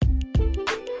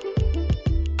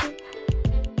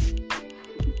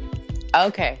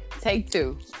Okay, take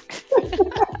two.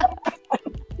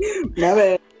 My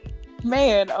bad.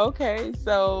 Man, okay.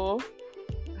 So,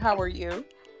 how are you?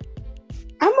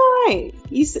 I'm all right.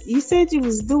 You said you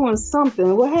was doing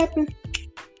something. What happened?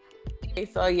 Okay,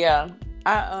 so yeah,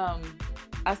 I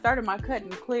I started my cut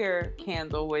and clear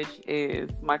candle, which is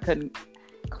my cut and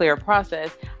clear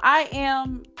process. I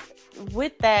am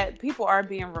with that. People are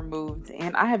being removed,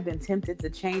 and I have been tempted to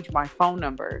change my phone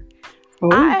number. Oh,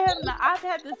 I've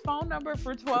had this phone number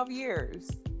for 12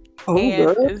 years, oh,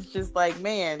 and girl. it's just like,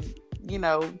 man, you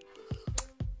know,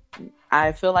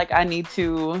 I feel like I need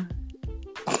to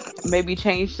maybe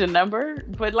change the number,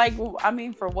 but like, I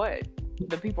mean, for what?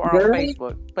 The people are on Girl.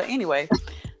 Facebook. But anyway,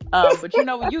 but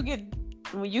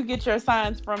when you get your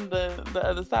signs from the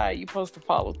other side, you're supposed to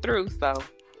follow through. So I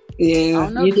Yeah,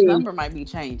 don't know. you This do. number might be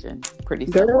changing pretty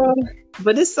Girl. soon.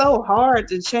 But it's so hard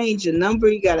to change your number.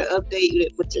 You got to update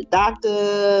it with your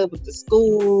doctor, with the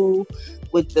school,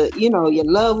 with your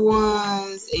loved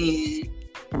ones. And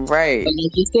Right.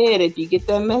 like you said, if you get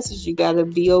that message, you got to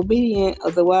be obedient.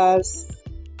 Otherwise,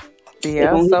 they're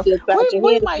Yeah. going to hit So you upside your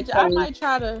we head every might. I time. might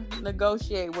try to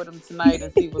negotiate with them tonight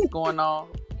and see what's going on.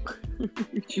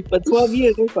 But 12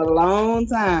 years, that's a long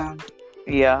time.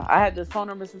 Yeah, I had this phone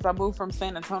number since I moved from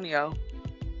San Antonio,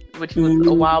 which was a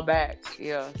Mm-hmm. while back.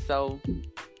 Yeah. So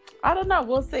I don't know.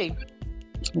 We'll see.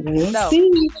 We'll So,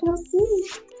 see. We'll see.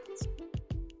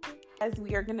 as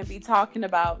we are going to be talking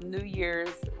about New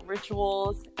Year's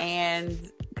rituals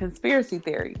and conspiracy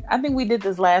theory. I think we did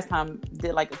this last time,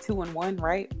 did like a 2-in-1,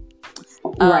 right?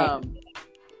 Right. Um,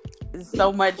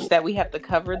 so much that we have to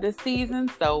cover this season,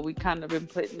 so we kind of been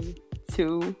putting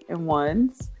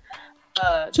 2-in-1s.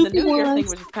 Two The New Year's thing ones.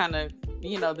 was just kind of,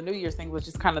 the New Year's thing was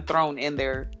just kind of thrown in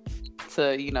there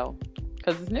to,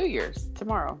 because it's New Year's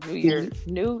tomorrow, New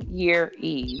Year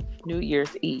Eve, New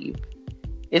Year's Eve.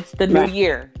 It's the new Right.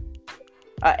 year.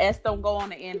 S don't go on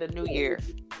the end of New Year.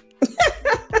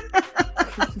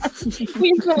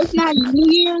 It's not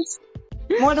New Year's.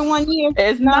 More than 1 year.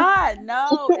 It's No. not.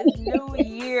 No, it's New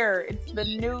Year. It's the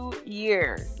new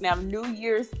year. Now, New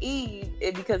Year's Eve,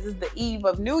 because it's the eve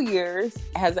of New Year's,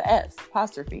 has an S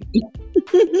apostrophe.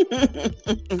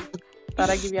 Thought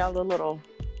I'd give y'all a little.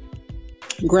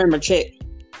 Grammar check.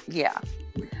 Yeah.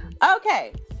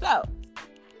 Okay, so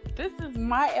this is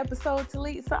my episode to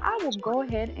lead, so I will go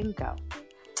ahead and go.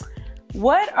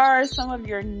 What are some of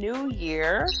your New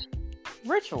Year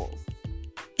rituals?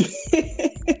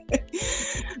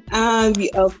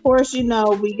 Of course,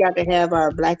 we got to have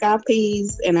our black eyed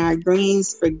peas and our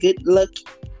greens for good luck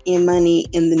and money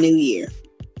in the new year.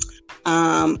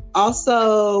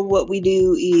 Also, what we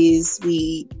do is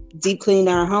we deep clean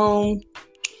our home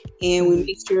and we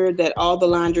make sure that all the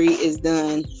laundry is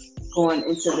done going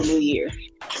into the new year.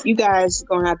 You guys are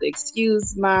going to have to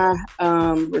excuse my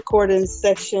recording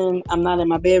section. I'm not in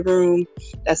my bedroom.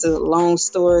 That's a long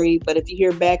story. But if you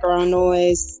hear background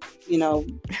noise,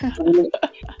 blame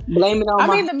it on I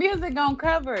mean, the music gonna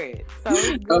cover it. So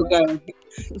it's good. Okay.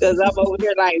 Because I'm over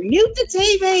here like, mute the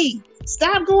TV.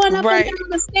 Stop going up and down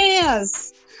the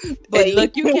stairs. But and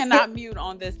look, you cannot mute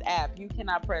on this app. You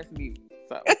cannot press mute.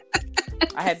 So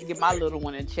I had to get my little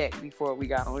one in check before we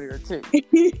got on here too.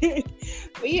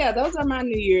 But yeah, those are my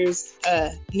New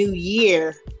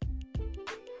Year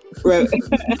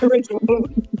rituals.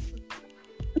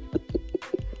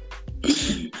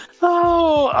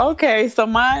 Oh, okay. So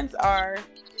mine's are,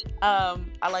 I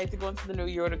like to go into the new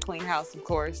year to clean house, of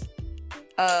course.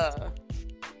 I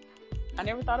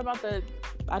never thought about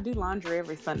I do laundry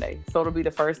every Sunday, so it'll be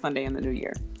the first Sunday in the new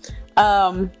year.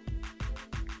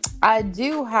 I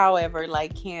do, however,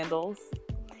 like candles,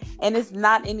 and it's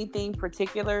not anything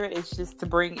particular. It's just to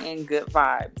bring in good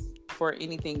vibes for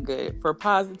anything good, for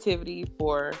positivity,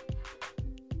 for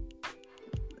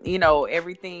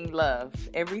everything love.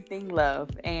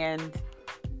 And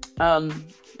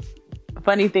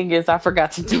funny thing is, I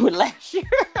forgot to do it last year.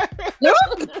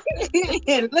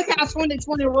 Look how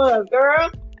 2020 was,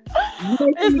 girl.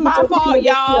 It's my fault,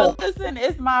 y'all. Listen,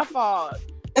 it's my fault.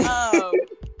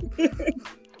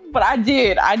 But I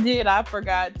did. I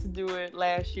forgot to do it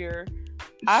last year.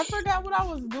 I forgot what I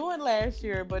was doing last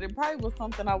year, but it probably was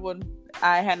something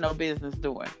I had no business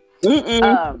doing. So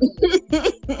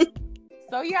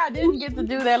yeah, I didn't get to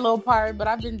do that little part, but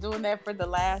I've been doing that for the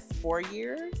last 4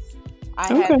 years.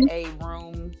 I have a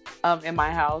room in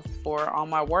my house for all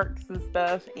my works and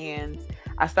stuff, and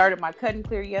I started my cut and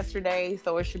clear yesterday,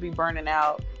 so it should be burning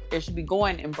out. It should be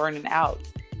going and burning out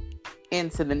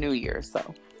into the new year.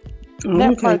 So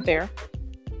that part there.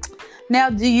 Now,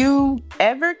 do you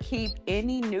ever keep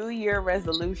any New Year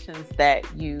resolutions that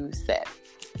you set?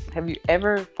 Have you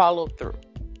ever followed through?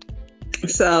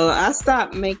 So I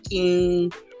stopped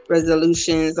making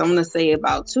resolutions. I'm gonna say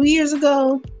about 2 years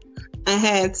ago. I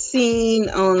had seen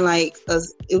on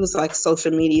it was like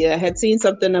social media. I had seen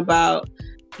something about,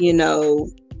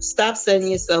 stop setting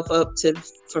yourself up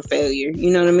for failure.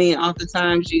 You know what I mean?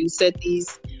 Oftentimes you set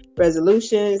these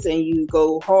resolutions and you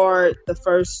go hard the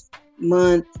first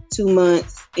month, 2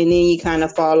 months, and then you kind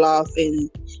of fall off, and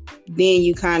then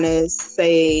you kind of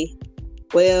say,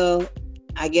 well,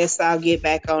 I guess I'll get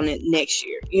back on it next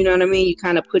year. You know what I mean? You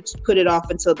kind of put it off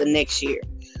until the next year.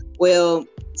 Well,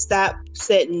 stop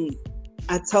setting.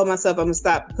 I told myself I'm going to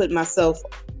stop putting myself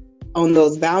on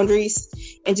those boundaries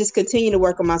and just continue to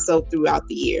work on myself throughout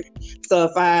the year. So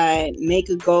if I make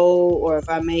a goal or if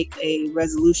I make a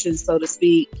resolution, so to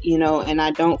speak, and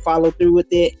I don't follow through with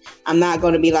it, I'm not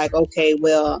going to be like, okay,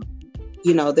 well,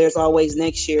 there's always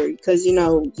next year, because, you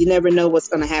never know what's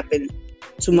going to happen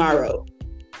tomorrow.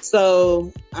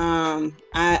 So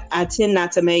I tend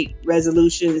not to make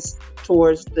resolutions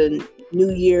towards the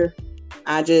new year.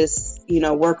 I just,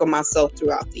 work on myself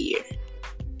throughout the year.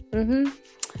 Mm-hmm.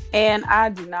 And I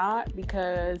do not,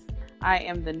 because I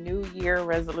am the New Year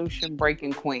resolution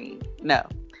breaking queen. No,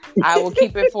 I will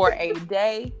keep it for a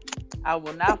day. I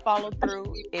will not follow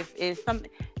through. If it's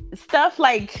stuff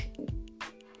like,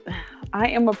 I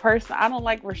am a person, I don't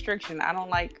like restriction. I don't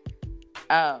like,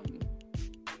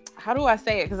 how do I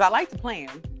say it? Because I like to plan.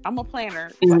 I'm a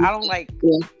planner, but I don't like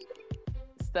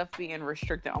stuff being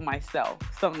restricted on myself.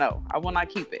 So no, I will not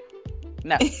keep it.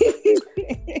 No.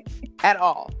 At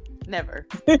all. Never.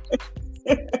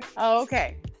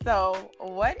 Okay. So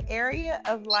what area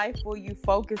of life will you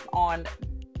focus on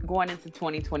going into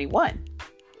 2021?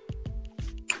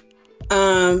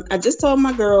 I just told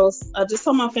my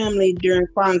family during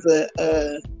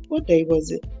Kwanzaa, what day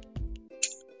was it?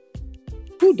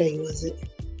 What day was it?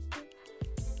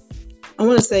 I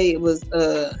want to say it was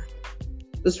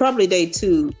probably day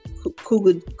 2.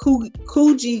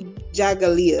 Kuji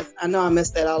Jagalia. I know I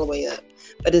messed that all the way up,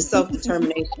 but it's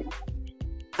self-determination.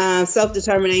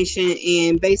 Self-determination,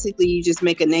 and basically you just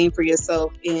make a name for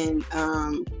yourself. And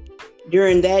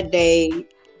during that day,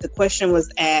 the question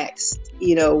was asked,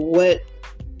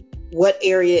 what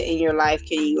area in your life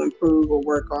can you improve or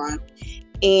work on?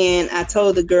 And I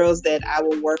told the girls that I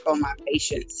will work on my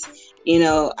patience.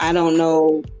 I don't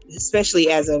know,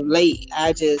 especially as of late,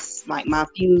 I just, my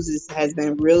fuse has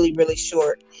been really, really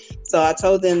short. So I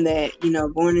told them that,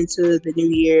 going into the new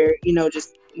year,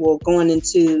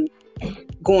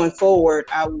 going forward,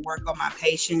 I will work on my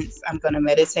patience. I'm going to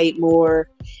meditate more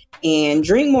and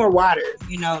drink more water.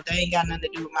 That ain't got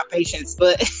nothing to do with my patience,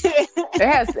 but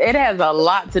it has a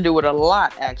lot to do with a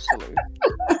lot, actually.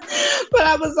 But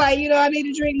I was like, I need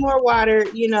to drink more water,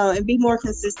 and be more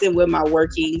consistent with my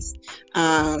workings.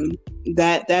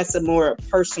 That's a more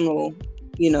personal,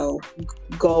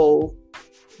 goal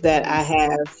that I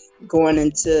have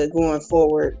going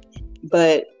forward.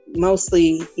 But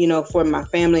mostly, for my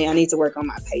family, I need to work on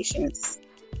my patience.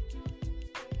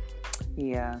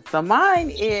 Yeah. So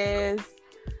mine is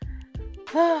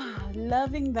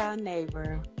loving thy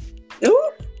neighbor.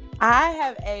 Ooh. I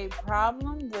have a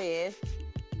problem with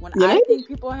when I think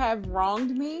people have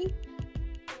wronged me.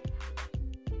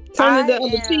 Turn the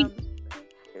other cheek.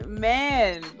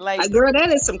 Man, like, girl,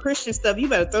 that is some Christian stuff. You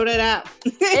better throw that out.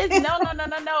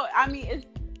 No. I mean,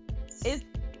 it's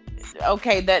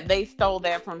okay that they stole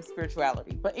that from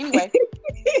spirituality, but anyway,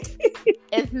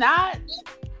 it's not.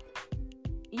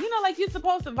 Like, you're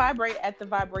supposed to vibrate at the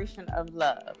vibration of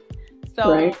love.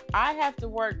 So right. I have to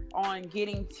work on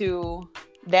getting to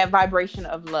that vibration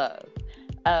of love,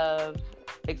 of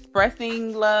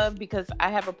expressing love, because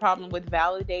I have a problem with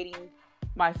validating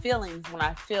my feelings when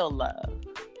I feel love.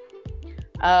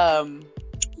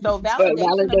 So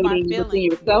validation of my feelings within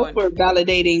yourself or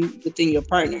validating within your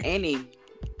partner?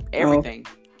 Everything.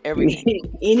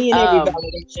 Any and every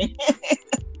validation.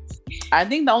 I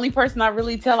think the only person I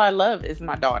really tell I love is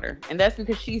my daughter, and that's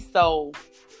because she's so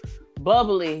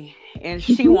bubbly and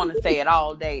she want to say it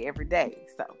all day, every day.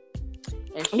 So,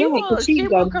 and she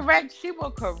will correct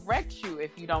you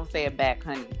if you don't say it back,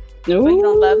 honey. Ooh. So you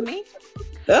don't love me.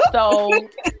 So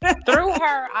through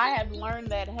her, I have learned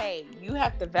that, hey, you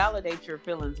have to validate your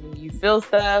feelings when you feel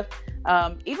stuff.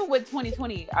 Even with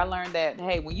 2020, I learned that,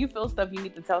 hey, when you feel stuff, you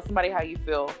need to tell somebody how you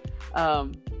feel.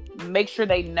 Make sure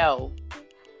they know.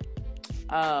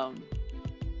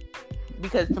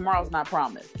 Because tomorrow's not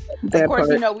promised. Of course,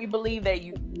 we believe that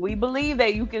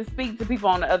you can speak to people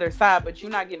on the other side, but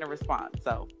you're not getting a response.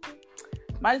 So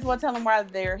might as well tell them why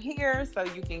they're here so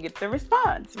you can get the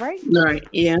response, right? Right.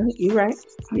 Yeah, you're right.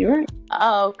 You're right.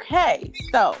 Okay,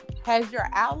 so has your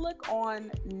outlook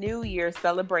on New Year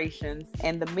celebrations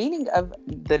and the meaning of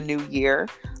the new year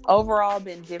overall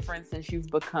been different since you've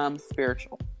become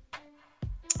spiritual?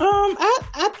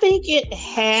 I think it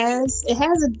has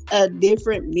a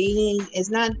different meaning.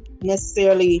 It's not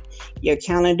necessarily your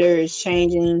calendar is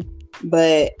changing,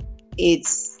 but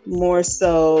it's more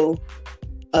so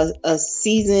a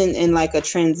season and like a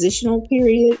transitional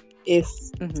period. If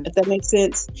that makes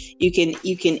sense, you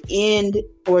can end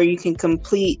or you can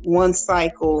complete one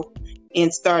cycle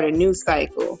and start a new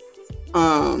cycle.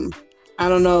 I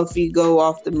don't know if you go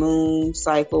off the moon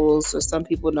cycles, or some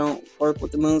people don't work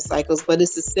with the moon cycles, but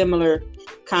it's a similar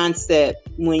concept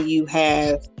when you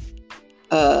have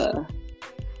a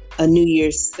New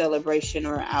Year's celebration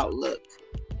or outlook.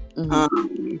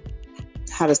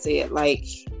 How to say it? Like,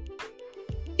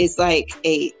 it's like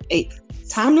a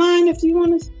timeline, if you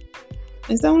want to.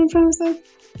 Is that what I'm trying to say?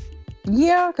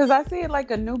 Yeah, because I see it like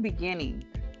a new beginning.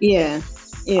 Yeah.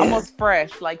 Almost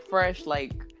fresh, like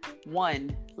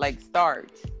one, like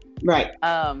start. Right.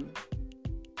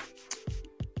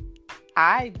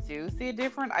 I do see it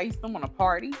different. I used to want to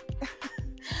party.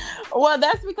 Well,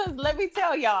 that's because, let me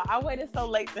tell y'all, I waited so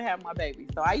late to have my baby.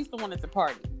 So I used to want it to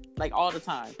party, like, all the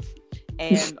time.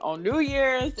 And on New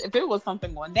Year's, if it was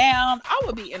something going down, I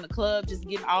would be in the club just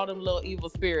getting all them little evil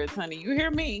spirits, honey. You hear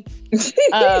me?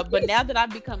 But now that I've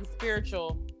become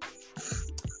spiritual,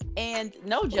 and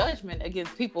no judgment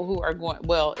against people who are going,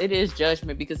 well, it is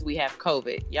judgment because we have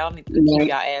COVID. Y'all need to keep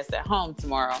y'all ass at home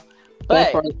tomorrow.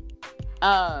 But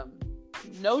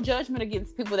no judgment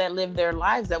against people that live their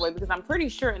lives that way, because I'm pretty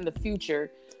sure in the future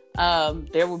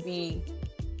there will be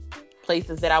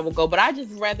places that I will go, but I just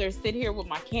rather sit here with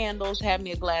my candles, have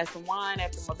me a glass of wine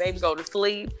after my baby go to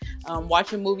sleep,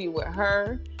 watch a movie with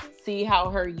her, see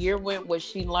how her year went, what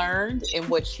she learned, and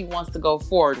what she wants to go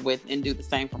forward with, and do the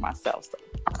same for myself. So.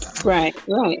 Right.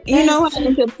 You know what?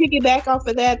 And to piggyback off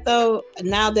of that, though,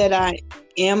 now that I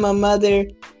am a mother,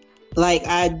 like,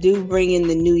 I do bring in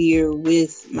the new year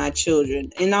with my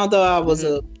children. And although I was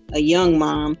a young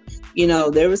mom, you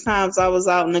know, there was times I was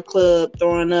out in the club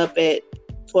throwing up at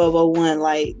 12:01,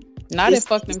 like, not if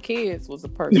fuck them kids was a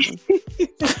person.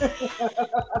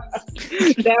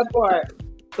 That part.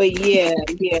 But yeah,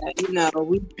 you know,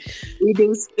 we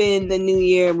do spend the new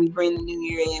year, and we bring the new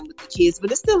year in with the kids,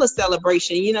 but it's still a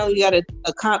celebration. You know, you have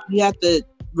to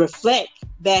reflect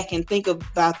back and think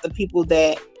about the people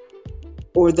that,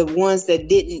 or the ones that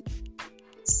didn't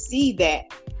see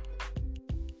that.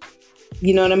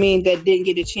 You know what I mean? That didn't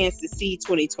get a chance to see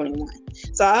 2021.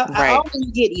 So I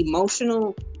always get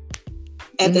emotional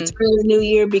at the turn of the new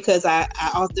year, because I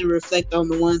often reflect on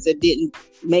the ones that didn't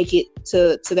make it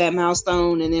to that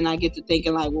milestone. And then I get to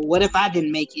thinking, like, well, what if I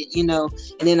didn't make it, you know?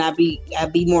 And then I'd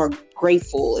be more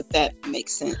grateful, if that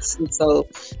makes sense. And so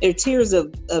there are tears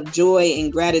of joy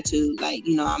and gratitude. Like,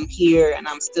 you know, I'm here and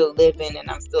I'm still living and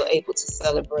I'm still able to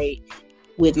celebrate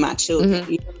with my children.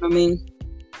 You know what I mean?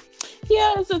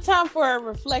 Yeah, it's a time for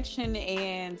reflection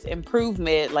and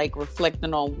improvement, like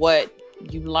reflecting on what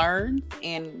you learned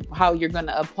and how you're going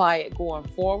to apply it going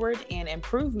forward, and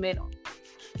improvement.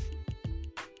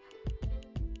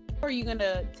 Or are you going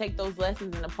to take those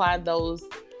lessons and apply those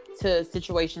to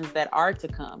situations that are to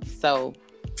come? So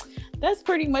that's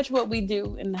pretty much what we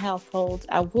do in the household.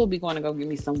 I will be going to go get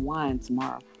me some wine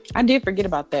tomorrow. I did forget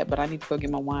about that, but I need to go get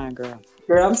my wine, girl.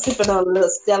 Girl, I'm sipping on a little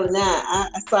Stella now.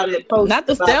 I saw that post. Not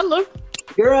the Stella.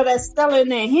 Girl, that Stella in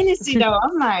that Hennessy, though.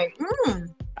 I'm like,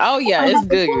 Oh, yeah, it's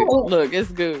good. Look,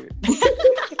 it's good.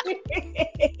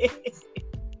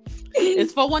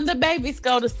 It's for when the babies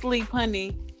go to sleep,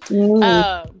 honey.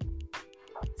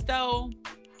 So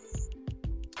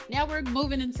now we're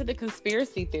moving into the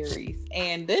conspiracy theories.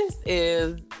 And this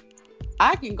is,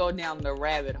 I can go down the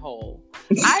rabbit hole.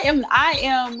 I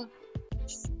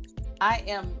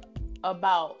am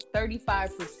about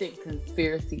 35%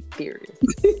 conspiracy theorist.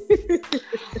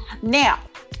 Now,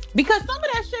 because some of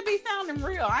that should be sounding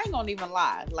real. I ain't gonna even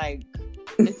lie. Like,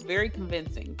 it's very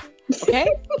convincing. Okay?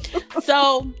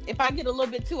 So if I get a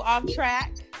little bit too off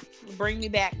track, bring me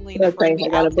back, Lena. Okay, bring me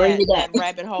out that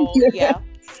rabbit hole. Yeah.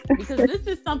 Because this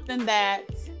is something that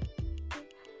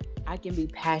I can be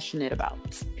passionate about.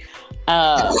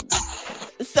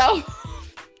 So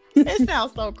it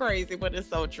sounds so crazy, but it's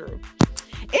so true.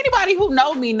 Anybody who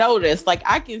know me know this. Like,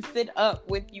 I can sit up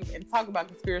with you and talk about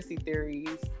conspiracy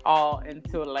theories all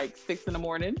until like 6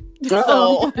 a.m.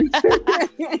 So,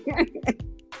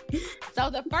 so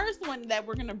the first one that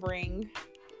we're gonna bring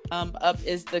up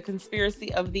is the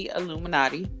conspiracy of the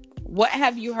Illuminati. What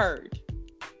have you heard?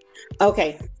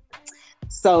 Okay.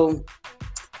 So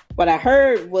what I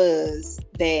heard was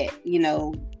that,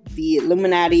 the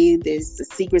Illuminati, there's the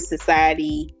secret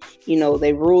society,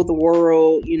 they rule the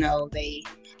world,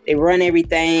 they run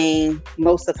everything,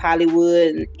 most of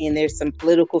Hollywood, and there's some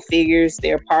political figures,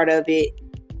 they're part of it.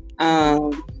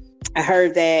 I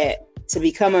heard that to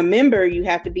become a member, you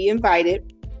have to be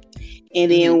invited.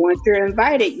 And then once you're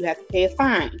invited, you have to pay a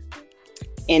fine.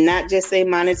 And not just a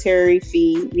monetary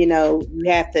fee, you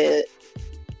have to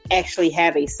actually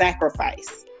have a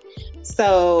sacrifice.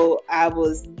 So I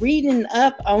was reading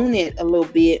up on it a little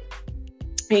bit.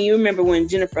 And you remember when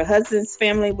Jennifer Hudson's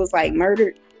family was like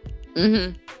murdered?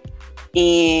 Mm-hmm.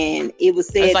 And it was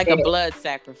said it's like a blood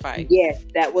sacrifice. Yes,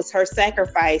 that was her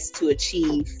sacrifice to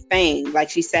achieve fame. Like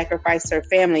she sacrificed her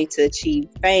family to achieve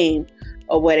fame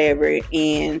or whatever.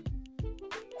 And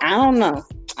I don't know.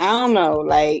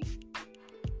 Like,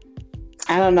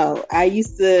 I don't know. I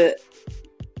used to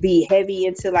be heavy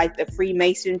into like the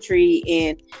Freemasonry,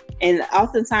 and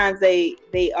oftentimes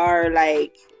they are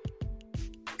like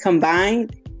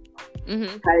combined,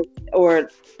 like, or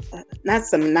not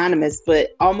synonymous,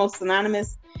 but almost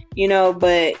synonymous,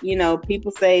 but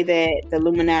people say that the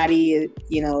Illuminati is,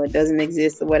 it doesn't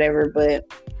exist or whatever, but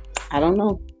I don't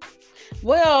know.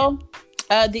 Well,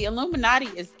 the Illuminati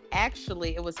is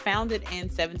actually, it was founded in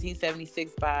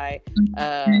 1776 by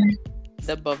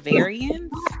the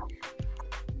Bavarians.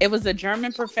 It was a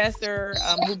German professor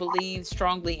who believed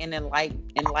strongly in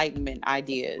Enlightenment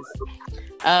ideas.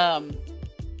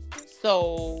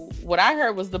 So what I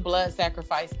heard was the blood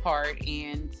sacrifice part,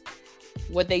 and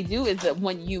what they do is that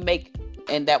when you make,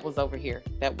 and that was over here,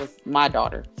 that was my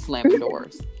daughter slamming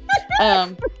doors.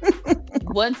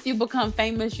 Once you become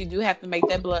famous, you do have to make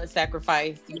that blood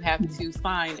sacrifice. You have to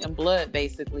sign in blood,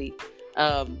 basically.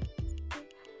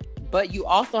 But you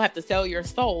also have to sell your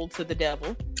soul to the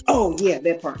devil. Oh, yeah,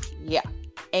 that part. Yeah.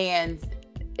 And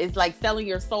it's like selling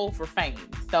your soul for fame.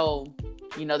 So,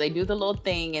 they do the little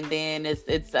thing, and then it's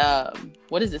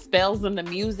what is it? Spells in the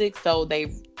music. So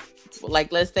they,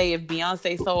 like, let's say if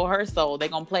Beyonce sold her soul, they're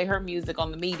going to play her music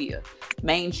on the media.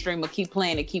 Mainstream will keep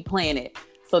playing it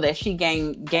so that she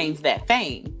gains that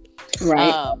fame.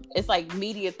 Right. It's like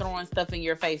media throwing stuff in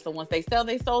your face. So once they sell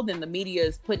their soul, then the media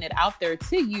is putting it out there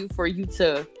to you for you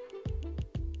to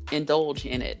indulge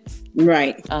in it.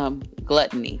 Right.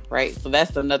 Gluttony, right? So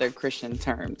that's another Christian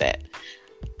term that,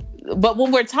 but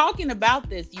when we're talking about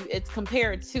this, it's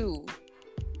compared to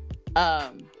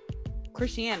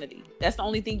Christianity. That's the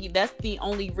only thing, that's the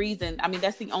only reason,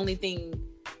 that's the only thing,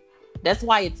 that's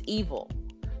why it's evil.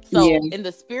 So in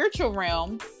the spiritual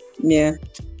realm,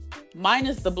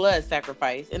 minus the blood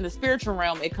sacrifice, in the spiritual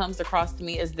realm, it comes across to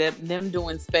me as them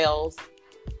doing spells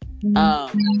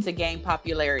to gain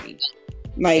popularity.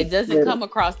 Like, it doesn't come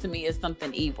across to me as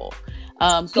something evil.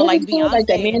 So like Beyonce, like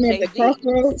the man at the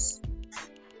crossroads.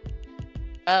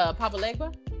 Papa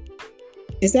Legba?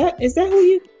 Is that who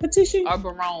you petition? Or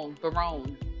Barone?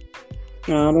 I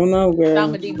don't know, girl.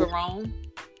 Somebody Barone.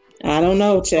 I don't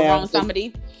know, child. Barone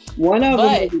somebody. One of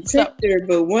them is a trickster,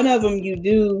 but one of them you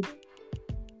do.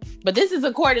 But this is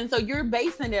according, so you're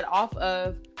basing it off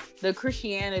of the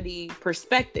Christianity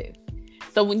perspective.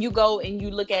 So when you go and you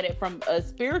look at it from a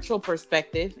spiritual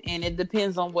perspective, and it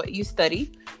depends on what you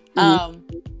study,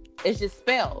 it's just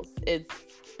spells. It's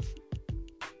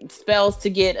spells to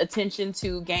get attention,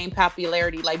 to gain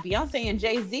popularity. Like Beyonce and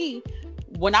Jay-Z,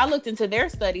 when I looked into their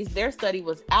studies, their study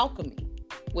was alchemy,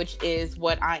 which is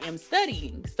what I am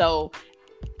studying. So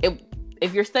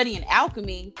if you're studying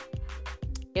alchemy,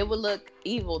 it would look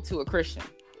evil to a Christian.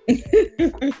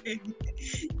 Girl,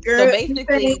 so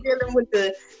basically, dealing with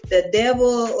the devil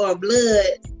or blood,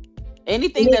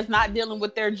 anything that's not dealing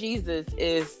with their Jesus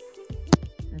is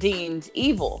deemed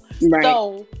evil. Right.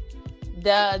 So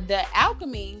the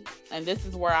alchemy, and this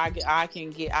is where I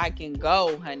can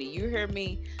go, honey. You hear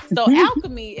me? So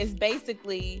alchemy is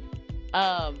basically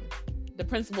the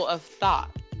principle of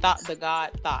thought, the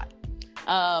God thought.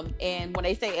 And when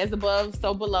they say as above,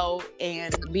 so below,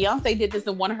 and Beyonce did this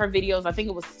in one of her videos, I think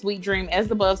it was Sweet Dream, as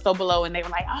above, so below, and they were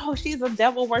like, oh, she's a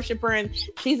devil worshiper and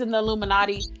she's in the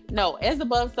Illuminati. No, as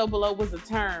above, so below was a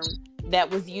term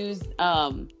that was used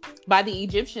by the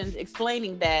Egyptians,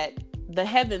 explaining that the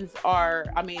heavens are,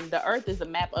 the earth is a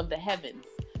map of the heavens.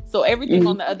 So everything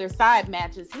on the other side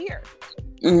matches here,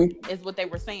 is what they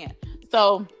were saying.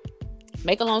 So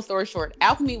make a long story short,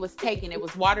 alchemy was taken, it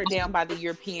was watered down by the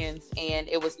Europeans, and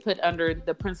it was put under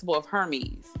the principle of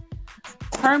Hermes.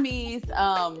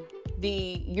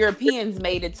 The Europeans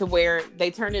made it to where they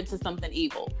turned it to something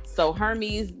evil. So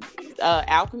Hermes,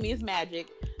 alchemy is magic.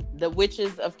 the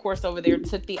witches, of course, over there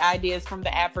took the ideas from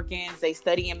the Africans. They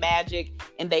study in magic,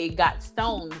 and they got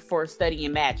stoned for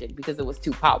studying magic because it was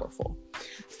too powerful.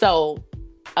 So,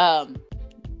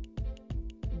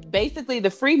 basically, the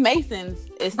Freemasons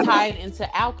is tied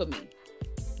into alchemy.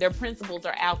 Their principles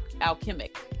are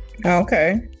alchemic.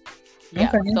 Okay.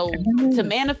 Yeah. Okay. So to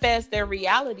manifest their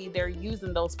reality, they're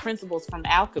using those principles from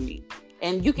alchemy.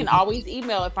 And you can always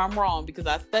email if I'm wrong, because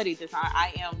I studied this.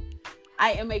 I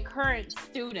am a current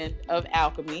student of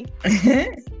alchemy.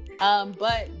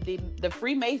 But the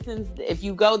Freemasons, if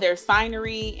you go, their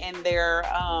signery and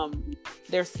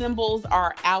their symbols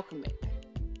are alchemic.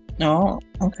 Oh,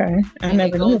 okay.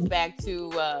 It goes back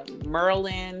to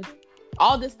Merlin.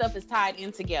 All this stuff is tied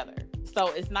in together, so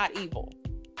it's not evil.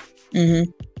 Mm-hmm.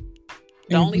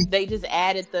 They just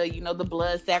added the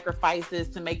blood sacrifices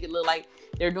to make it look like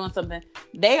they're doing something.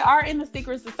 They are in a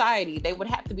secret society. They would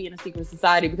have to be in a secret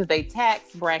society because their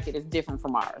tax bracket is different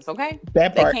from ours. Okay,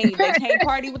 that part. They can't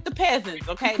party with the peasants.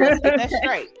 Okay, let's get that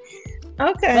straight.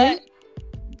 Okay. But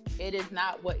it is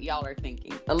not what y'all are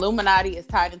thinking. Illuminati is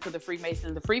tied into the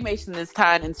Freemasons. The Freemason is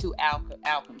tied into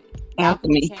alchemy.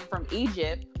 Alchemy came from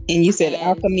Egypt. And you said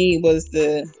alchemy was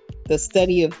the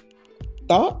study of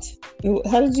thought?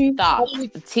 How did you? Thought.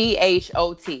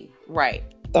 THOT. Right.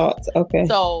 Thoughts. Okay.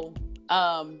 So,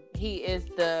 he is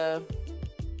I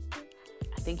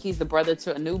think he's the brother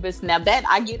to Anubis. Now that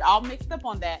I get all mixed up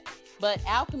on that, but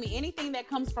alchemy, anything that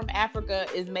comes from Africa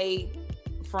is made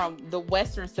from the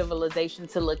Western civilization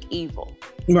to look evil.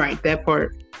 Right, that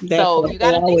part. You got to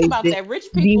think about that. Rich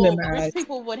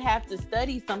people would have to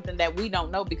study something that we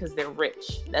don't know because they're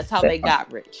rich. That's how they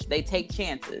got rich. They take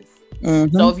chances.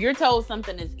 Mm-hmm. So if you're told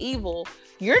something is evil,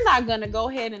 you're not going to go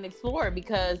ahead and explore it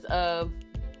because of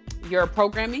your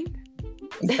programming.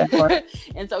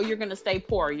 And so you're going to stay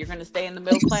poor. You're going to stay in the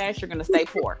middle class. You're going to stay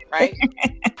poor, right?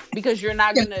 Because you're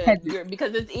not going to,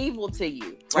 because it's evil to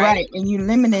you. Right. And you're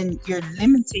limiting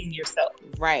yourself.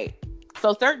 Right.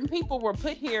 So certain people were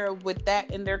put here with that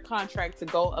in their contract to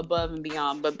go above and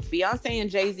beyond. But Beyonce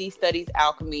and Jay-Z studies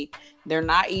alchemy. They're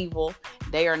not evil.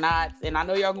 They are not. And I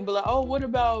know y'all going to be like, oh, what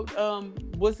about,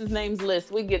 what's his name's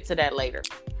list? We get to that later.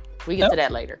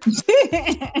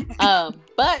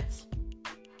 But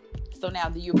so now,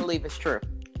 do you believe it's true?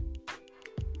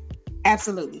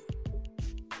 Absolutely.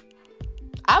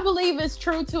 I believe it's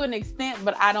true to an extent,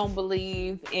 but I don't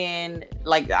believe in,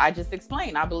 like I just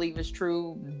explained, I believe it's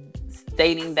true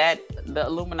stating that the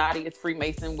Illuminati is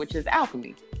Freemason, which is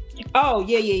alchemy. Oh,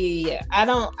 yeah. I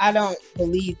don't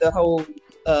believe the whole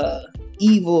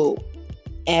evil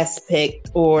aspect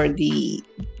or the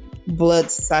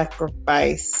blood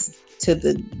sacrifice to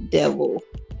the devil.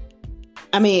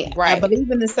 I mean, right. I believe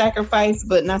in the sacrifice,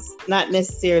 but not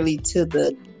necessarily to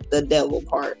the devil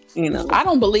part, I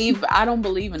don't believe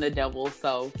in the devil,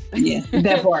 so yeah,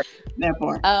 that part.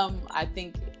 I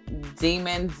think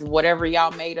demons, whatever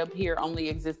y'all made up here, only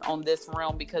exist on this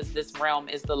realm because this realm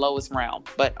is the lowest realm.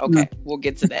 But okay, we'll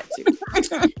get to that too.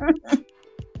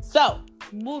 So,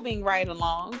 moving right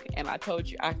along, and I told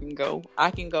you I can go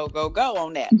on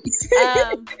that.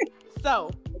 So,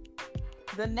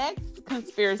 the next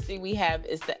conspiracy we have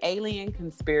is the alien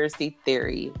conspiracy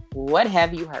theory. What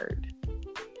have you heard?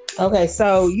 Okay,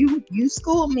 so you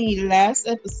schooled me last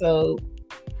episode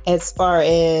as far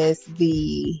as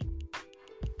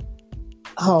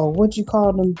what'd you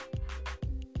call them?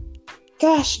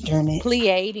 Gosh darn it.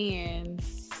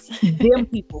 Pleiadians. Them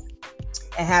people.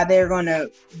 And how they're going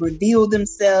to reveal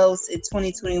themselves in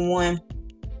 2021.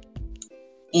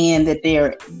 And that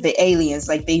they're the aliens.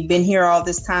 Like, they've been here all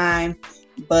this time.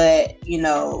 But,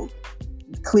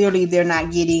 clearly they're not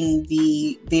getting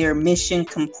their mission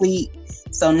complete.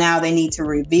 So now they need to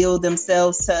reveal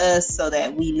themselves to us so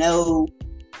that we know,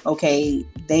 okay,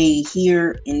 they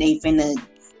here and they finna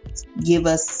give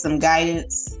us some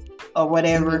guidance or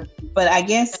whatever. Mm-hmm. But I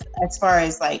guess as far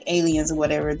as like aliens or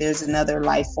whatever, there's another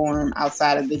life form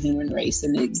outside of the human race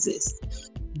and it exists.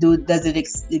 Does it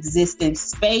exist in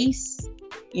space?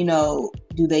 Is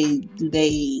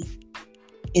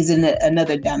it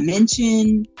another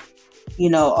dimension?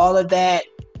 All of that,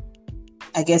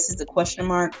 I guess, is a question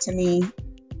mark to me.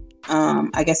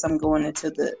 I guess I'm going into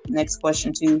the next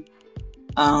question too.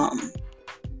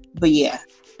 But yeah,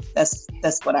 that's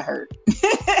what I heard.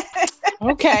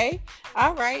 Okay.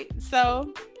 All right.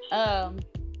 So, the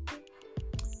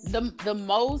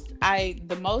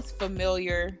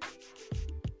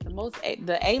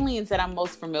aliens that I'm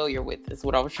most familiar with is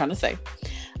what I was trying to say.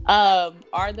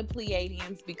 Are the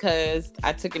Pleiadians, because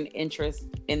I took an interest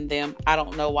in them. I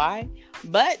don't know why,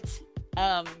 but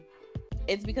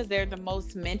it's because they're the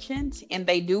most mentioned and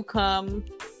they do come.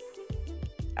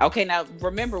 Okay, now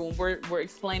remember, when we're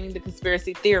explaining the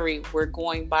conspiracy theory, we're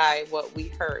going by what we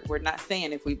heard. We're not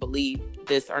saying if we believe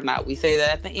this or not. We say that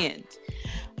at the end.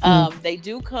 They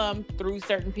do come through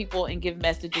certain people and give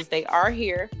messages. They are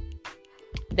here.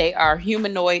 They are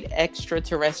humanoid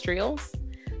extraterrestrials.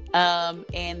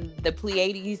 And the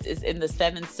Pleiades is in the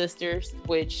Seven Sisters,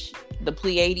 which the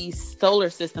Pleiades solar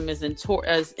system is in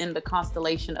the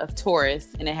constellation of Taurus,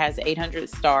 and it has 800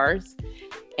 stars,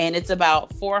 and it's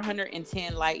about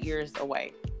 410 light years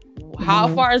away. How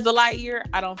far is the light year?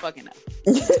 I don't fucking know.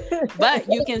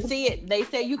 But you can see it. They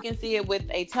say you can see it with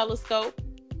a telescope.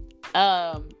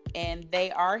 And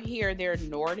they are here. They're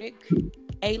Nordic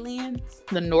aliens,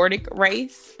 the Nordic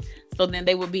race. So then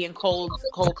they would be in cold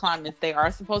climates. They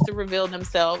are supposed to reveal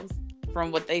themselves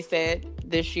from what they said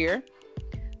this year.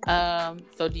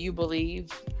 So do you believe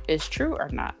it's true or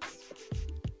not?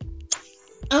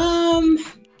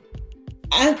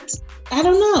 I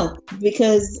don't know,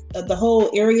 because of the whole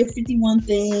Area 51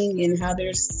 thing and how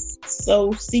they're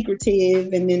so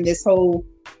secretive, and then this whole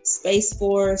Space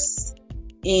Force,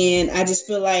 and I just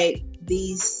feel like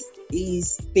these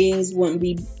things wouldn't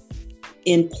be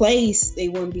in place, they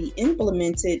wouldn't be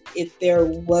implemented if there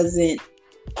wasn't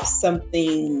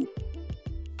something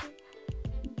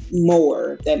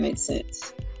more, if that makes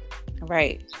sense.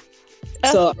 Right.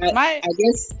 So I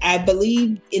guess I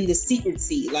believe in the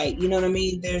secrecy, like, you know what I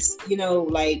mean? There's,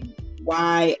 like,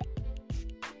 why,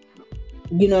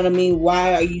 you know what I mean?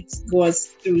 Why are you going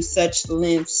through such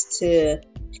lengths to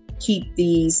keep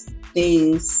these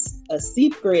things a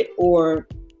secret, or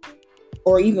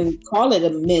even call it a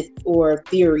myth or a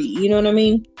theory? You know what I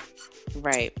mean?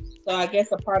 Right. So I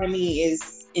guess a part of me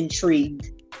is intrigued.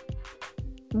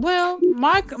 Well,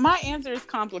 my answer is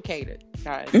complicated,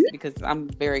 guys, because I'm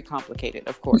very complicated,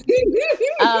 of course.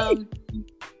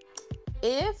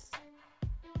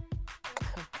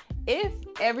 If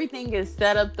everything is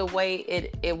set up the way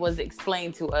it was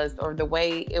explained to us, or the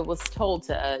way it was told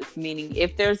to us, meaning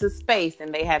if there's a space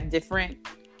and they have different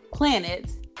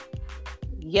planets,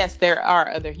 yes, there are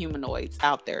other humanoids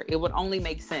out there. It would only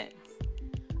make sense.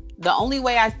 The only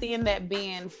way I see in that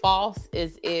being false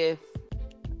is if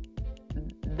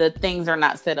the things are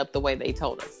not set up the way they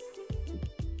told us.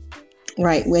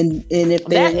 Right. If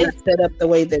they're not set up the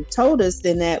way they told us,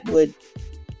 then that would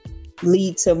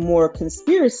lead to more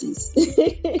conspiracies.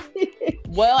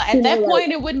 Well, at that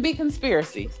point, it wouldn't be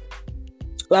conspiracies.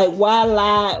 Like, why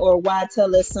lie, or why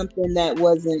tell us something that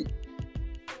wasn't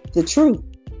the truth?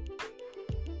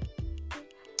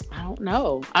 I don't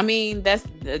know. I mean, that's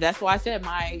why I said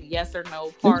my yes or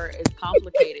no part is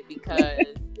complicated, because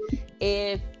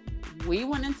if we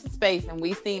went into space and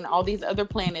we've seen all these other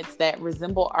planets that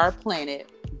resemble our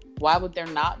planet, why would there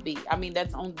not be? I mean,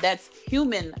 that's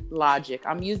human logic.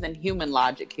 I'm using human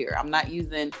logic here. I'm not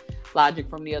using logic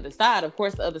from the other side. Of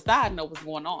course, the other side knows what's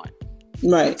going on.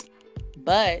 Right.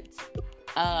 But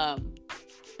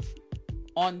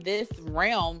on this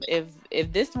realm, if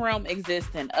this realm exists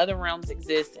and other realms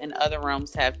exist and other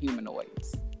realms have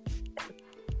humanoids.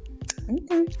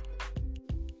 Okay.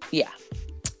 Yeah.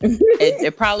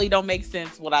 It probably don't make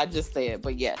sense what I just said,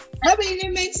 but yes. I mean,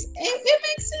 it makes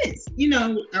sense.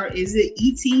 Or is it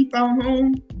E.T. phone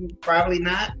home? Probably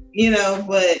not.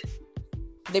 But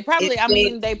they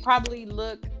probably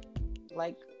look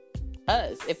like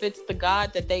us. If it's the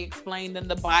God that they explained in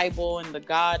the Bible, and the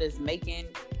God is making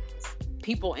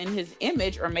people in his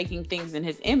image, or making things in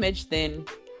his image, then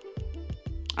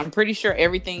I'm pretty sure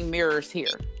everything mirrors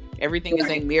here. Everything is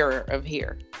a mirror of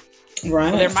here.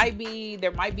 Right. So there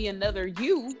might be another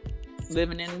you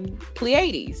living in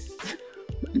Pleiades.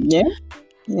 Yeah.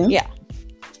 So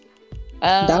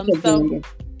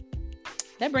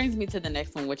that brings me to the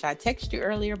next one, which I texted you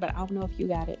earlier, but I don't know if you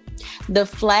got it. The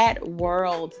flat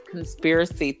world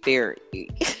conspiracy theory.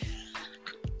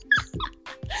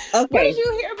 Okay. Where did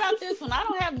you hear about this one? I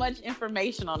don't have much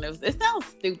information on this. It sounds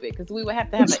stupid, because we would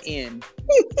have to have an end.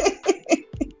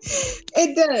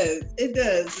 It does.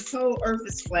 This whole Earth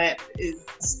is flat is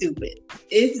stupid.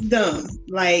 It's dumb.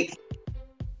 Like,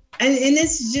 and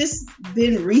it's just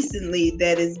been recently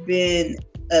that it's been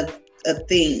a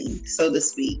thing, so to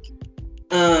speak.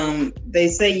 They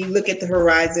say you look at the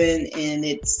horizon and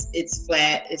it's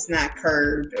flat. It's not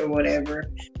curved or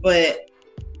whatever. But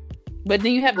then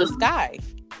you have the sky.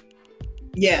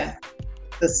 Yeah.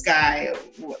 The sky, or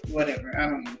whatever. I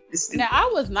don't know. Now, I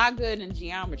was not good in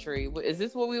geometry. Is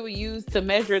this what we would use to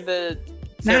measure the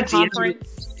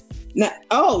circumference?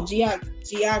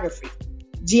 Geography.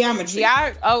 Geometry.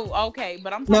 Okay.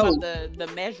 But I'm talking about the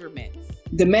measurements.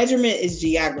 The measurement is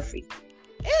geography.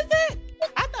 Is it?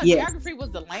 I thought geography was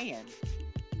the land.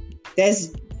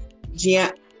 That's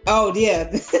Oh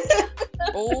yeah.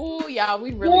 Oh, y'all,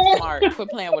 we really smart. Quit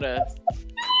playing with us.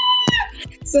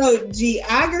 So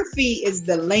geography is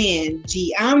the land.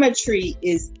 Geometry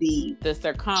is the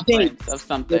circumference of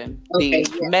something. Okay,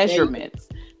 the measurements.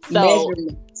 So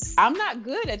measurements. I'm not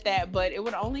good at that, but it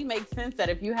would only make sense that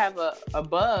if you have a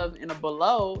above and a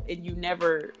below and you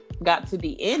never got to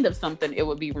the end of something, it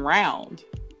would be round.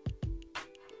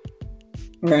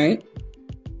 Right.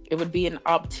 It would be an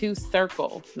obtuse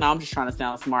circle. No, I'm just trying to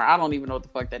sound smart. I don't even know what the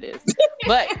fuck that is.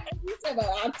 But you said an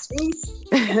obtuse.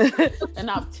 An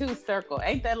obtuse circle.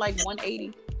 Ain't that like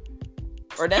 180?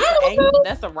 Or that's an angle.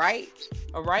 That's a right.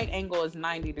 A right angle is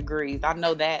 90 degrees. I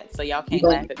know that. So y'all can't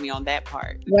laugh at me on that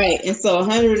part. Right. And so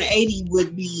 180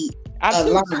 would be a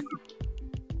line.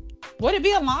 Would it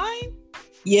be a line?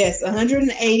 Yes,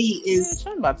 180 is.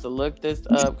 I'm about to look this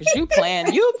up because you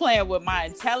playing with my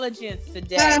intelligence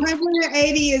today.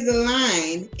 180 is a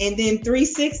line, and then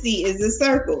 360 is a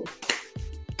circle.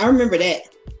 I remember that.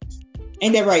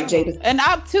 Ain't that right, Jada? An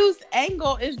obtuse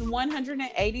angle is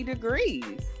 180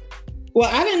 degrees. Well,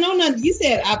 I didn't know nothing. You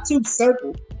said obtuse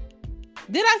circle.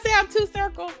 Did I say obtuse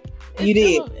circle? You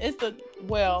did. It's the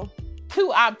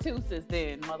two obtuses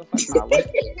then, motherfucker.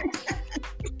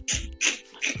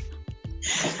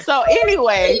 So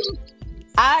anyway,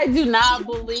 I do not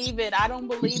believe it. I don't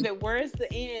believe it. Where's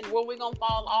the end? Where we gonna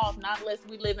fall off? Not unless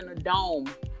we live in a dome.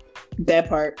 That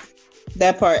part.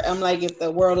 I'm like, if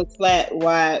the world is flat,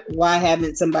 why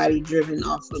haven't somebody driven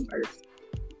off of Earth?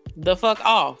 The fuck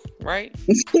off, right?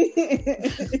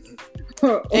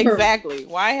 Exactly.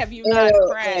 Why have you not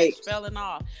crashed, falling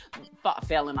off?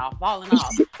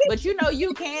 But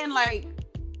you can like.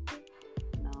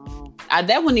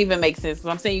 That wouldn't even make sense.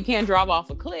 I'm saying you can't drop off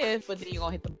a cliff, but then you're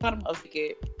gonna hit the bottom of it to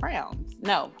get rounds.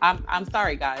 No, I'm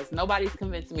sorry, guys. Nobody's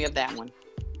convincing me of that one.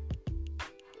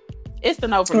 It's the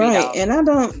no for me, though. And I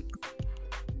don't.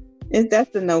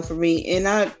 That's the no for me.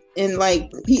 And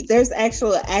like, there's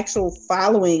actual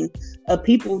following of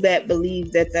people that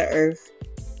believe that the Earth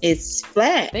is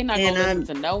flat. They're not gonna listen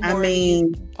to no more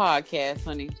podcasts,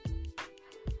 honey.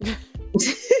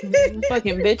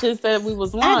 Fucking bitches said we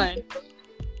was lying.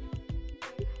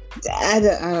 I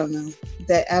don't know.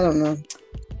 I don't know.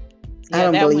 Yeah, I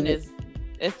don't that one is.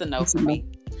 It's a no for me.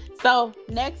 So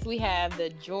next we have the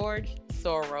George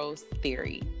Soros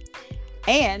theory,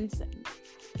 and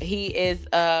he is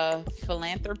a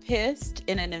philanthropist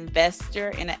and an investor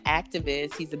and an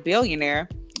activist. He's a billionaire.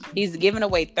 He's given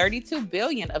away $32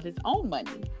 billion of his own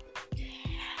money,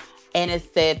 and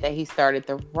it's said that he started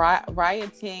the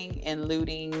rioting and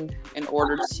looting in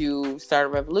order to start a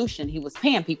revolution. He was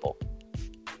paying people.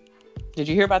 Did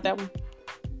you hear about that one?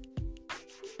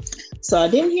 So I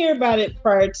didn't hear about it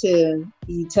prior to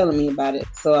you telling me about it.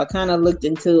 So I kind of looked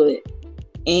into it,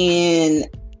 and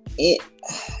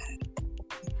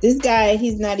this guy,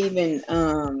 he's not even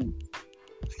American.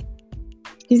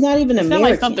 Sounds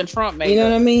like something Trump made. You know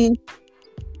what I mean?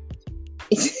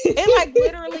 It like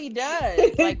literally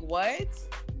does. Like what?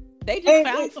 They just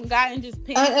found some guy and just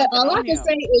pinned all I can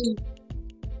say is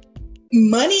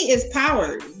money is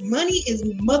power. Money is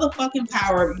motherfucking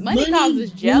power. Money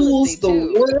causes jealousy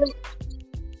too. World.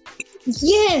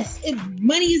 Yes,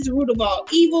 money is the root of all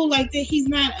evil. Like that, he's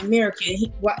not American.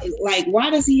 Why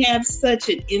does he have such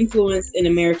an influence in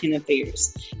American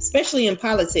affairs, especially in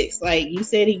politics? Like you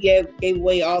said, he gave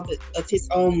away all of his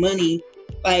own money.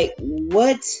 Like,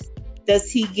 what does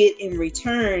he get in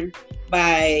return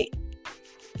by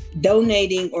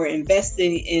donating or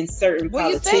investing in certain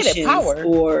politicians?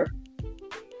 Power.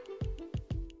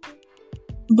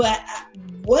 But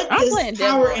what does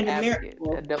power in America?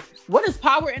 What does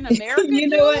power in America you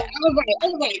know what?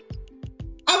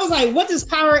 I was like, what does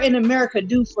power in America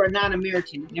do for a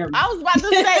non-American? I was about to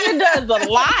say it does a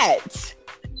lot.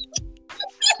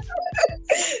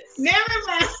 Never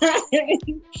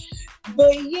mind.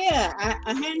 But yeah,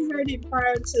 I hadn't heard it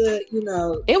prior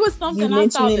to, It was something I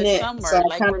saw this summer.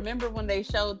 So remember when they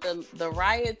showed the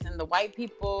riots and the white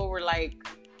people were like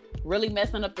really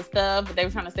messing up the stuff, but they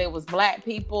were trying to say it was black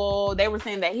people. They were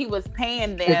saying that he was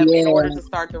paying them in order to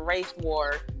start the race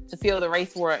war, to fuel the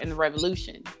race war in the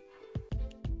revolution.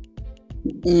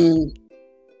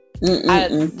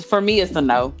 For me, it's a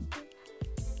no.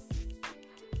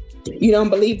 You don't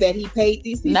believe that he paid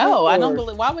these people? No, I don't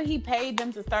believe. Why would he pay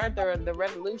them to start the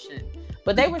revolution?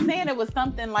 But they were saying it was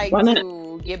something like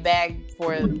to get back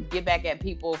at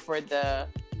people for the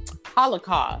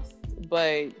Holocaust.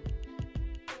 But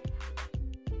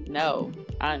no,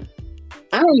 I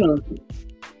don't know.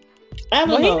 I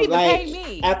don't know. He need to pay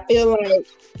me. I feel like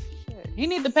he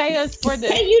need to pay us for the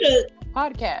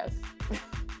podcast.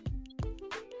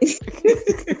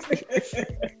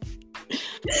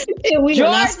 And we George,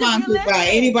 are not sponsored by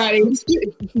anybody.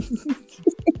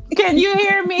 Can you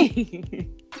hear me?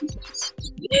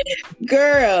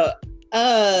 Girl,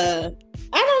 I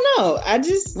don't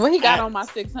know. He got on my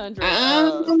 600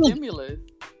 stimulus.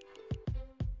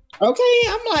 Okay,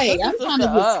 I'm like, I'm trying to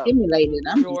get stimulated.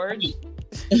 I'm George.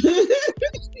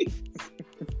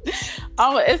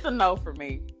 Oh, it's a no for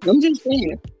me. I'm just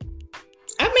saying.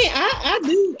 I mean,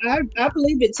 I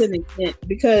believe it to an extent,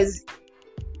 because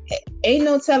ain't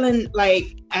no telling.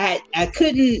 Like, I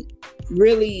couldn't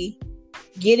really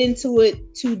get into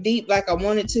it too deep like I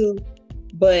wanted to,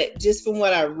 but just from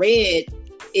what I read,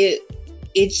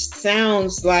 it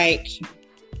sounds like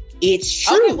it's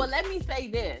true. Okay, well, let me say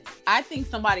this. I think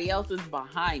somebody else is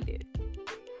behind it.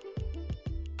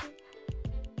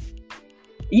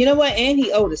 You know what? And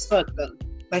he old as fuck though.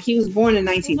 Like, he was born in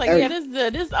 1930. Like, yeah,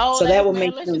 this old. So that would man,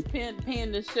 make let's sense. just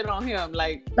pin this shit on him.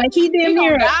 Like he damn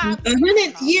near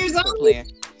 100 years old. Like,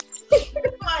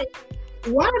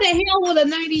 why the hell would a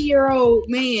 90-year-old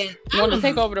man want to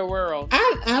take over the world?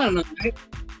 I don't know.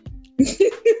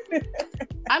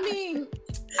 I mean,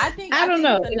 I think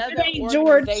know. It's another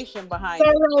organization behind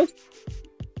it.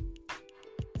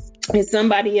 It's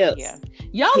somebody else. Yeah.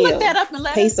 Y'all look that up and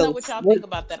let us know what y'all think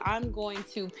about that. I'm going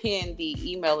to pin the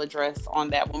email address on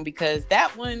that one, because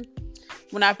that one,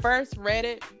 when I first read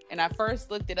it and I first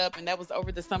looked it up, and that was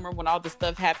over the summer when all the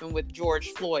stuff happened with George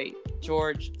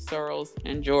Soros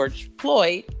and George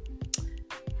Floyd.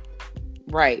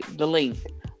 Right, the link.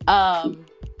 I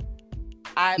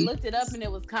looked it up and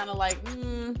it was kind of like,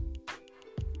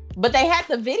 but they had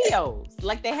the videos.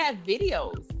 Like, they had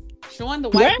videos showing the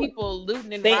white people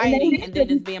looting and rioting, and then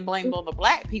it's being blamed on the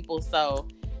black people. So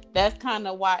that's kind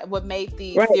of what made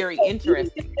the theory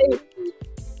interesting.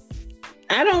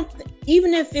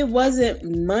 Even if it wasn't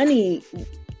money,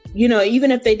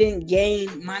 even if they didn't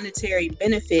gain monetary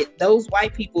benefit, those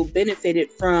white people benefited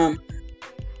from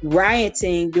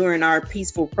rioting during our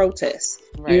peaceful protests.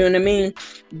 Right. You know what I mean?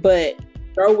 But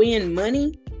throw in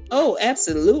money. Oh,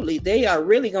 absolutely. They are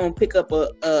really going to pick up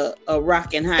a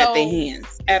rock and hide their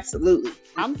hands. Absolutely.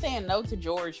 I'm saying no to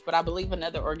George, but I believe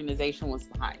another organization was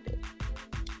behind it.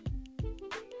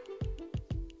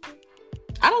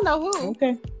 I don't know who.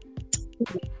 Okay.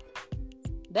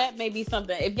 That may be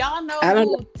something. If y'all know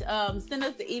who, send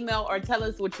us the email or tell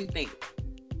us what you think.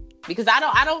 Because I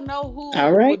don't know who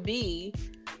would be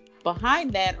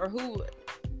behind that, or who.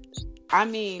 I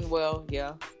mean, well,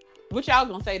 yeah. What y'all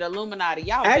gonna say? The Illuminati?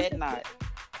 Y'all bet not.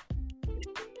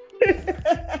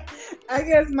 I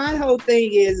guess my whole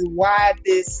thing is why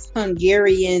this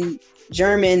Hungarian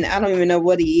German, I don't even know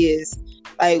what he is.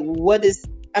 Like,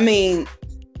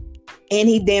 and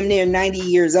he damn near 90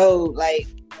 years old. Like,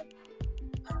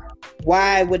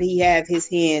 why would he have his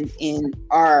hand in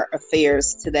our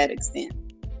affairs to that extent?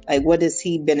 Like, what does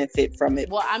he benefit from it?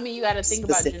 Well, I mean, you got to think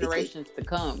about generations to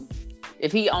come.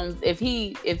 If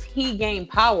he gained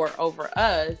power over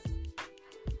us,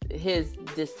 his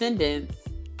descendants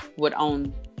would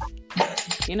own,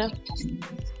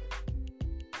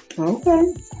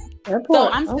 Okay. So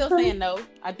I'm still saying no.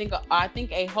 I think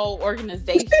a whole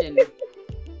organization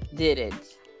did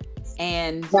it,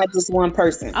 and not just one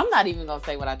person. I'm not even gonna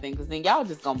say what I think, because then y'all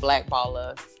just gonna blackball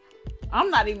us. I'm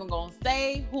not even gonna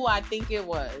say who I think it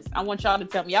was. I want y'all to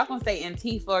tell me. Y'all gonna say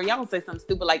Antifa, or y'all gonna say something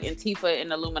stupid like Antifa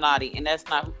and Illuminati, and that's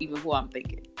not even who I'm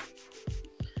thinking.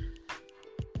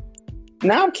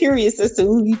 Now I'm curious as to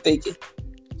who you thinking.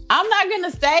 I'm not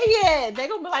gonna say it. They're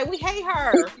gonna be like, we hate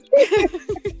her.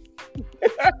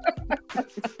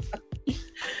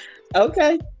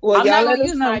 Okay. Well, I'm y'all not gonna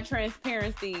use my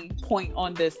transparency point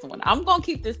on this one. I'm gonna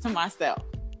keep this to myself,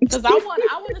 because I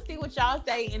want to see what y'all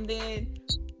say, and then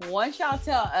once y'all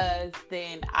tell us,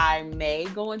 then I may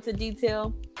go into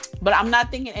detail. But I'm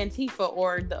not thinking Antifa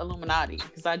or the Illuminati,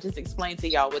 because I just explained to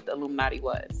y'all what the Illuminati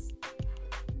was.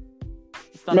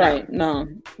 So right? No,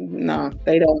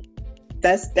 they don't.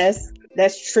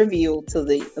 That's trivial to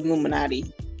the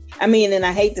Illuminati. I mean, and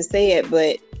I hate to say it,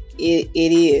 but it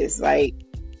is like.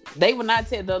 They would not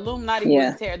tear the Illuminati.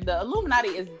 Wouldn't tear the Illuminati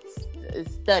is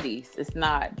studies. It's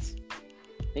not.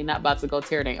 They're not about to go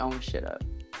tear their own shit up.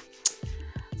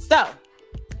 So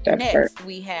next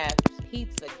we have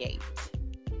Pizzagate.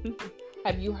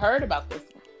 Have you heard about this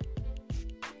one?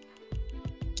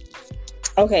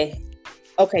 Okay.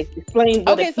 Explain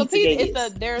what Pizzagate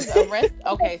is. There's a rest.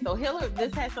 Okay, so Hillary.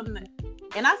 This has something,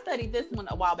 and I studied this one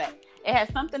a while back. It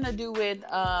has something to do with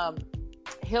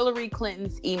Hillary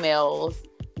Clinton's emails.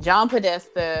 John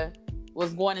Podesta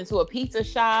was going into a pizza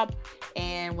shop,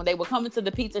 and when they were coming to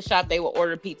the pizza shop, they would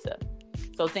order pizza.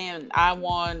 So saying, I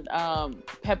want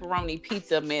pepperoni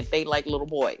pizza meant they like little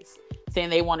boys. saying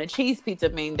they want a cheese pizza,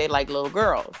 meaning they like little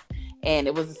girls. And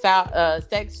it was a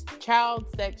child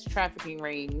sex trafficking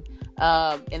ring.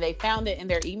 And they found it in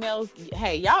their emails.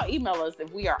 Hey, y'all email us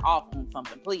if we are off on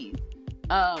something, please.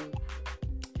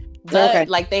 But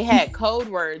like they had code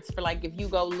words for like, if you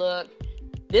go look,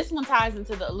 this one ties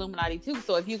into the Illuminati too.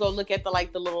 So if you go look at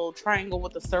the little triangle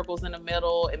with the circles in the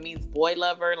middle, it means boy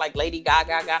lover. Like Lady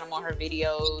Gaga got them on her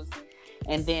videos.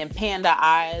 And then panda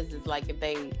eyes is like if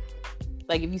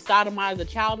you sodomize a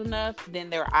child enough, then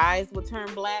their eyes would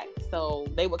turn black. So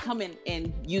they would come in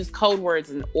and use code words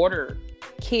and order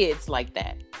kids like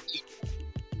that.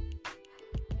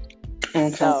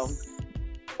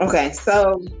 Okay.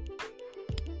 So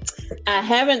I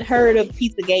haven't heard of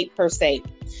Pizzagate per se.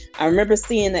 I remember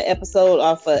seeing the episode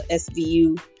off of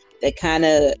SVU that kind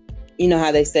of, you know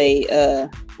how they say,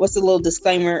 what's the little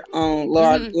disclaimer on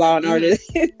Law and Order?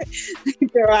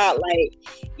 They're out like,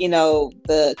 you know,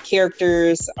 the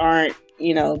characters aren't,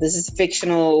 you know, this is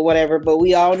fictional or whatever, but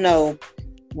we all know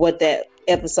what that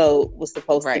episode was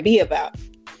supposed to be about.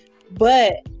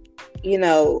 But, you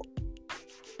know,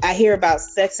 I hear about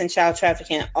sex and child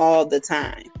trafficking all the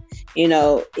time. You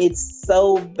know, it's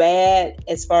so bad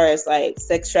as far as like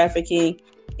sex trafficking.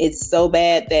 It's so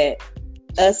bad that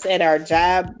us at our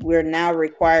job, we're now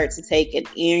required to take an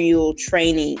annual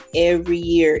training every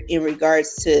year in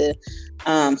regards to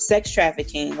sex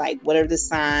trafficking, like what are the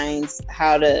signs,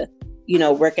 how to, you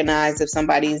know, recognize if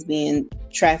somebody is being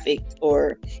trafficked,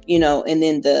 or, you know, and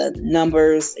then the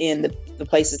numbers and the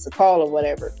places to call or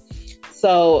whatever.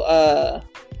 So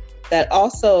that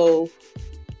also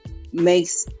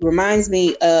reminds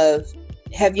me of,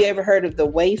 have you ever heard of the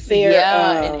Wayfair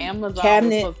and Amazon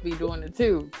cabinet? Was supposed to be doing it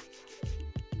too.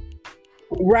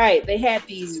 Right. They had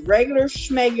these regular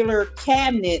schmegular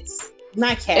cabinets.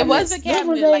 Not cabinets. It was a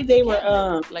cabinet. Like they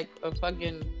were like a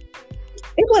fucking.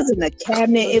 It wasn't a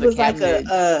cabinet. It was like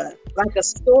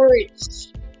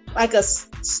a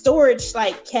storage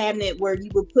like cabinet where you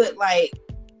would put like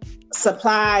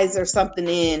supplies or something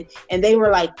in, and they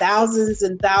were like thousands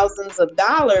and thousands of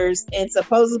dollars, and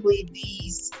supposedly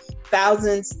these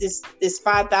this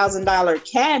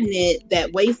 $5,000 cabinet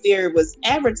that Wayfair was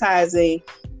advertising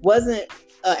wasn't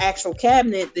an actual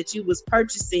cabinet, that you was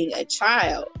purchasing a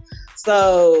child.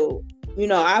 So, you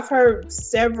know, I've heard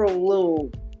several little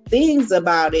things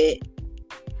about it,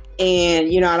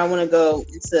 and, you know, I don't want to go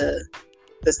into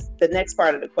the next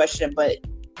part of the question, but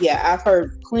yeah, I've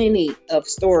heard plenty of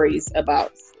stories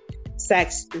about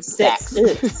sex and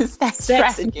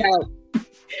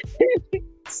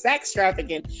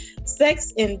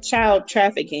child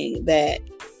trafficking, that,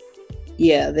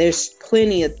 yeah, there's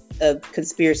plenty of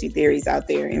conspiracy theories out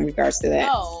there in regards to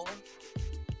that. So,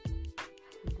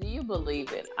 do you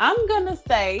believe it? I'm gonna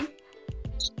say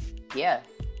yes.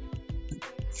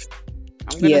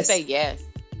 I'm gonna say yes.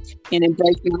 And it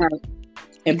breaks my heart.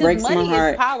 It breaks my heart.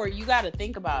 Money is power. You got to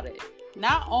think about it.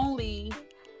 Not only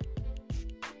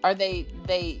are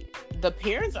the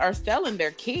parents are selling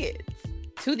their kids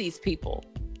to these people.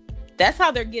 That's how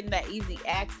they're getting that easy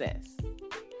access.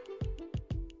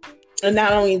 And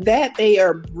not only that, they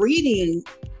are breeding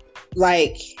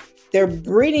like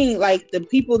the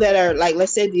people that are like,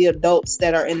 let's say the adults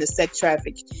that are in the sex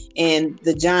traffic, and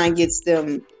the John gets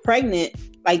them pregnant,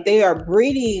 like they are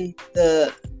breeding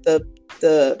the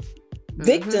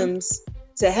victims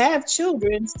to have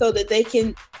children so that they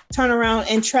can turn around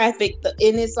and traffic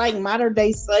and it's like modern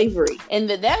day slavery. And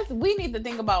we need to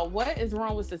think about what is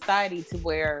wrong with society to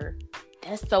where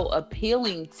that's so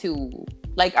appealing to.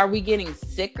 Like, are we getting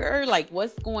sicker? Like,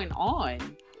 what's going on?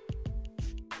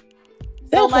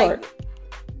 So, like,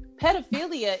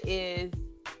 pedophilia is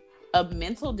a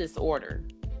mental disorder,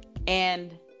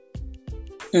 and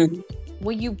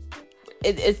when you,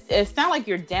 it's not like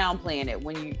you're downplaying it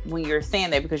when you're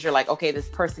saying that, because you're like, okay, this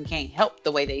person can't help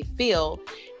the way they feel.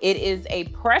 It is a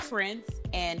preference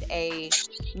and a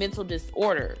mental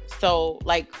disorder. So,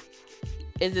 like,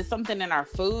 is it something in our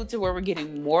food to where we're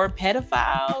getting more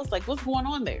pedophiles? Like, what's going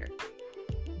on there?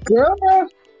 Girl,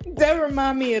 that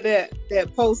remind me of that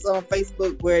post on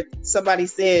Facebook where somebody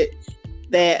said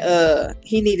that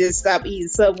he needed to stop eating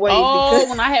Subway. Oh,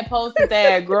 when I had posted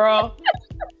that, girl.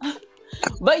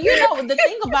 But you know, the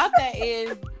thing about that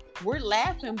is we're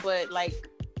laughing, but like,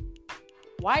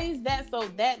 why is that so?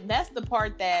 That's the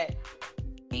part that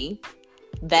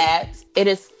it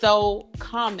is so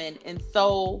common, and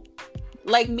so,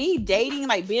 like, me dating,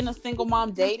 like being a single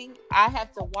mom dating, I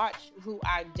have to watch who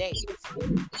I date.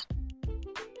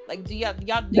 Like, do y'all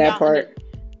that part?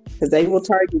 Because they will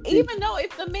target you. Even though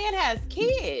if the man has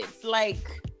kids,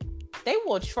 like, they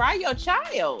will try your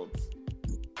child.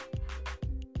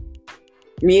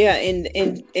 Yeah,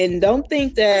 and don't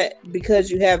think that because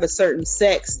you have a certain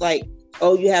sex, like,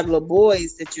 oh, you have little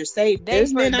boys, that you're safe.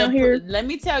 There's men out here. Let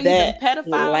me tell you, that the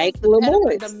pedophiles, like little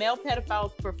boys. The male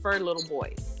pedophiles prefer little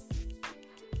boys.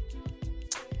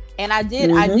 And I did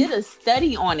a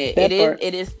study on it.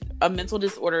 It is a mental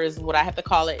disorder is what I have to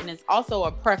call it, and it's also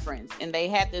a preference. And they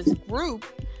had this group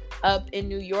up in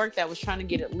New York that was trying to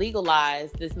get it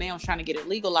legalized. This man was trying to get it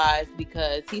legalized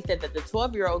because he said that the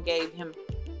 12-year-old gave him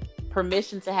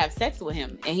permission to have sex with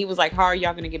him, and he was like, how are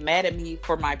y'all gonna get mad at me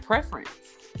for my preference?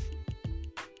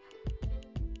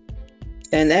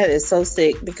 And that is so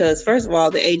sick, because first of all,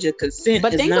 the age of consent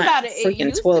is not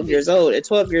freaking 12 years old. At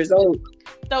 12 years old.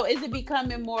 So is it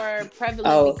becoming more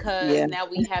prevalent because now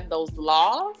we have those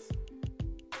laws?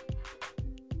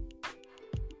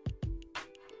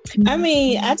 I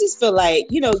mean, I just feel like,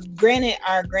 granted,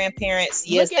 our grandparents,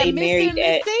 yes, they married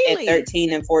at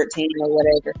 13 and 14 or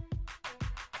whatever.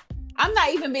 I'm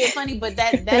not even being funny, but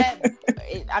that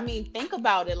I mean, think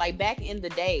about it. Like back in the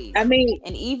day, I mean,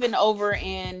 and even over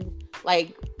in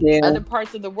like other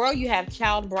parts of the world, you have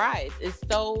child brides. It's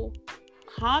so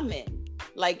common,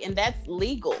 like, and that's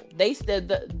legal. They still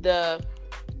the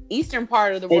eastern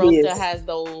part of the world still has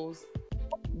those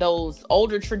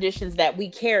older traditions that we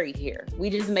carried here. We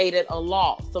just made it a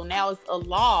law. So now it's a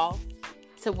law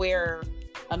to where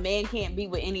a man can't be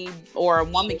with or a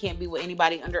woman can't be with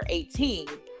anybody under 18.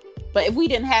 But if we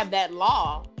didn't have that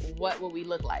law, what would we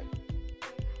look like?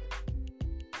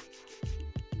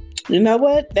 You know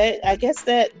what? I guess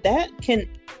that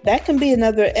can be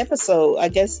another episode. I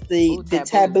guess the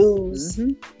taboos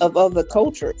of other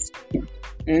cultures,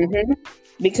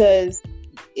 because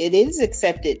it is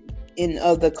accepted in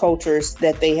other cultures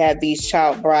that they have these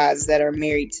child brides that are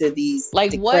married to these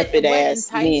decrepit ass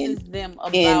men. What entices them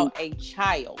about a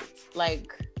child?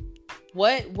 Like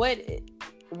what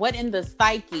in the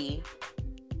psyche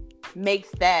makes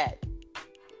that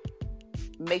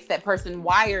person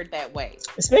wired that way?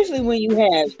 Especially when you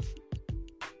have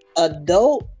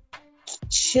adult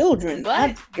children.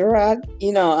 And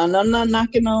I'm not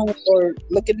knocking on or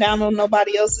looking down on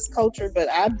nobody else's culture, but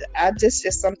I just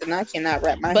something I cannot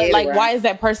wrap my head around. But like, why is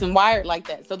that person wired like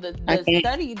that? So the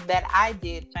study that I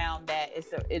did found that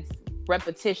it's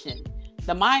repetition.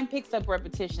 The mind picks up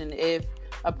repetition. If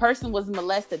a person was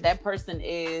molested, that person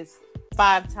is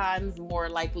 5 times more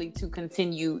likely to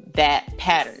continue that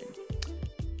pattern.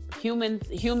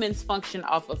 Humans function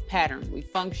off of pattern. We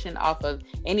function off of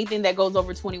anything that goes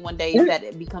over 21 days that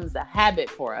it becomes a habit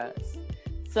for us.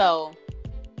 So,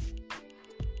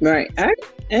 right. I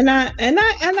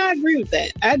agree with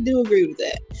that. I do agree with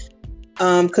that.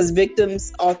 Because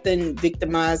victims often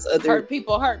victimize other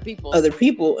people. Other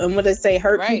people, and when they say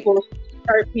hurt people,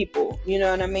 you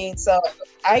know what I mean? So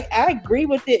I agree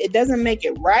with it. It doesn't make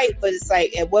it right, but it's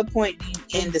like, at what point do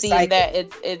you end the cycle? That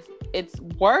it's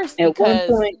worse at because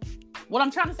one point, what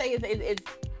I'm trying to say is it's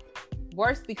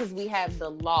worse because we have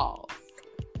the laws.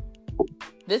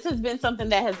 This has been something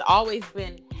that has always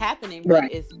been happening,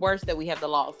 but it's worse that we have the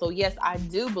laws. So yes, I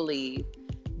do believe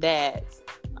that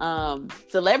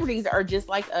celebrities are just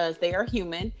like us. They are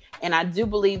human, and I do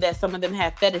believe that some of them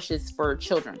have fetishes for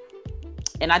children.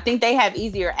 And I think they have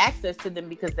easier access to them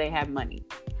because they have money.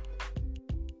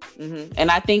 And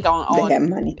I think they have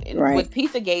money. Right. With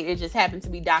Pizzagate, it just happened to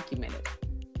be documented.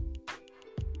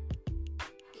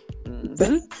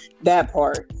 That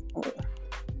part.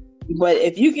 But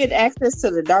if you get access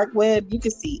to the dark web, you can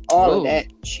see all of that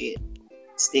shit.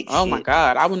 Oh my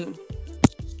God. I don't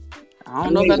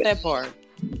know about that part.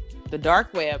 The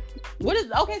dark web. So what is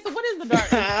the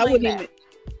dark web? I wouldn't even.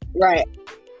 Right.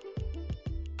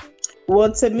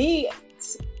 Well, to me,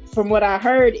 from what I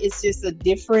heard, it's just a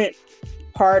different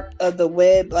part of the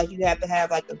web. Like, you have to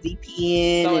have like a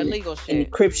VPN and illegal shit,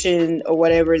 encryption or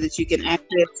whatever that you can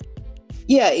access.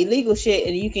 Yeah, illegal shit,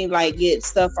 and you can like get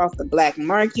stuff off the black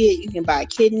market. You can buy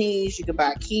kidneys, you can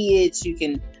buy kids, you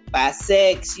can buy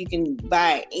sex, you can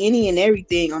buy any and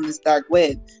everything on this dark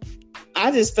web.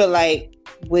 I just feel like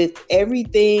with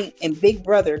everything and Big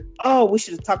Brother. Oh, we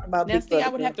should have talked about Big Brother. I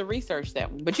would have to research that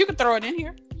one, but you could throw it in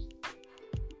here.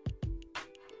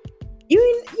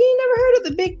 You never heard of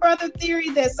the Big Brother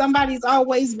theory that somebody's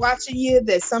always watching you,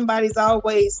 that somebody's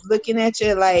always looking at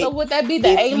you? Like, so would that be the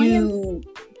aliens?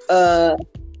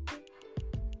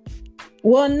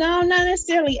 Well, no, not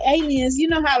necessarily aliens. You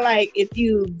know how, like, if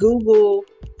you Google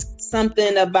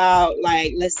something about,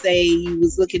 like, let's say you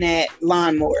was looking at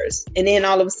lawnmowers, and then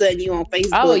all of a sudden you on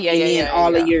Facebook,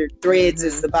 all of your threads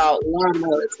is about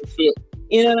lawnmowers and shit.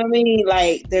 You know what I mean?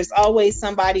 Like, there's always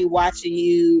somebody watching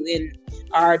you, and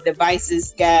our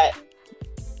devices got.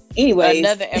 Anyways,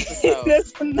 another episode.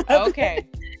 Okay.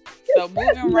 So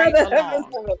moving right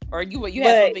along. Or you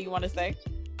have something you want to say?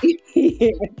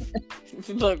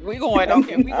 Look, we going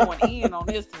in on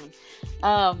this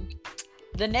one.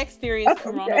 The next theory is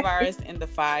coronavirus and the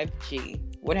 5G.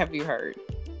 What have you heard?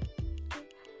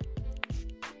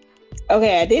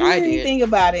 Okay, I didn't hear anything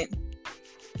about it,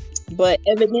 but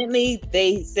evidently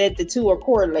they said the two are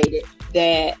correlated.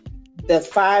 That the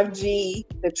 5G,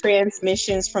 the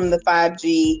transmissions from the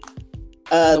 5G,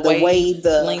 the way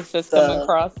the link system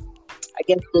across, I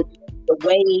guess the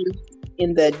wave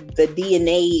in the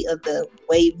DNA of the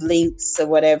wavelengths or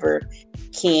whatever,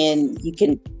 you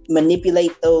can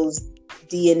manipulate those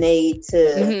DNA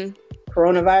to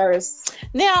coronavirus.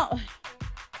 Now,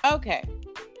 okay.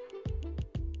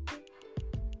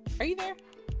 Are you there?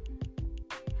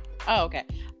 Oh, okay.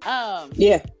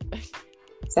 Yeah.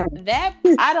 That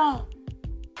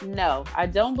I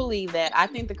don't believe that. I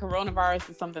think the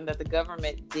coronavirus is something that the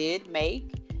government did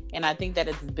make, and I think that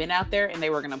it's been out there and they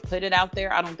were going to put it out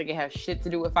there. I don't think it has shit to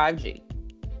do with 5G.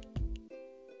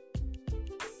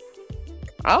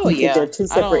 Oh, yeah. They're two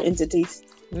separate entities.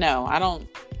 No, I don't.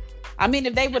 I mean,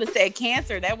 if they would have said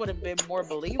cancer, that would have been more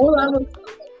believable.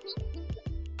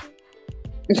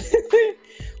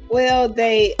 Well,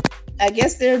 I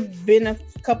guess there have been a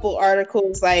couple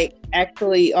articles, like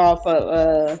actually off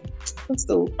of, what's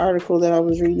the article that I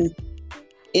was reading?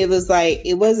 It was like,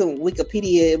 it wasn't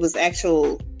Wikipedia, it was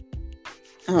actual,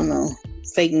 I don't know,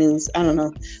 fake news, I don't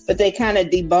know. But they kind of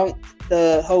debunked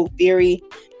the whole theory.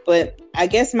 But I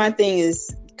guess my thing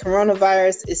is,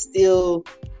 coronavirus is still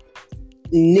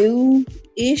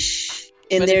new-ish.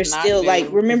 And they're still,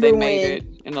 like, remember when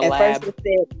in the lab. First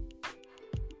they said,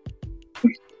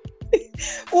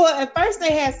 well, at first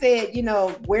they had said,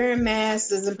 wearing masks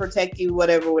doesn't protect you,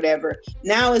 whatever.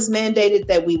 Now it's mandated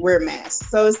that we wear masks.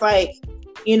 So it's like,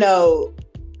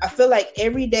 I feel like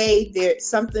every day there's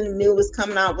something new is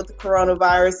coming out with the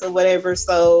coronavirus or whatever.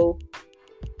 So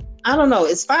I don't know.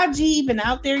 Is 5G even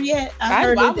out there yet?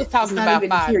 I was talking about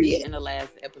 5G in the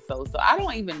last episode, so I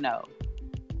don't even know.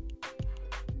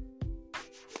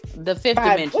 The fifth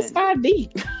dimension. What's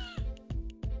 5D?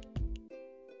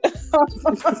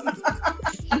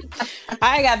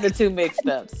 I got the two mixed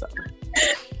up. So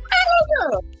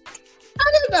I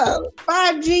don't know.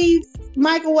 5G,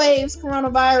 microwaves,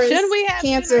 coronavirus, shouldn't we have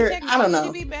cancer? I don't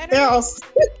know. They're all.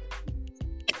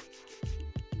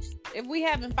 If we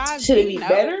having 5G, should it be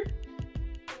better?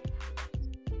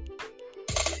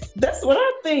 That's what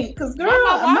I think. Because girl,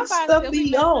 my stuff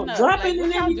be on dropping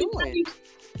and everything.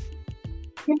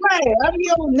 Right, I be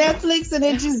on Netflix and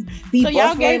it just be. So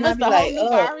y'all gave us the whole new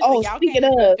virus. Oh, speaking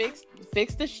of,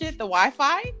 fix the shit, the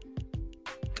Wi-Fi.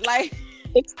 Like,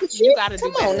 fix the shit. You gotta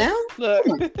Come on now. Look,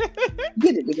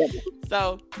 get it together.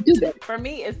 So do better. For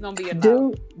me, it's gonna be a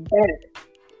do better.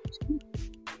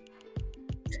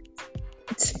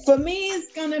 For me,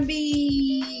 it's gonna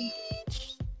be.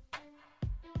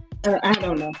 I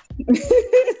don't know.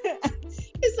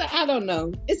 I don't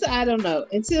know. I don't know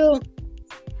until.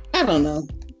 I don't know.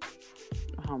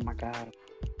 Oh my God.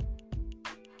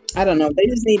 I don't know. They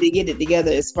just need to get it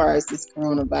together as far as this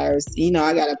coronavirus.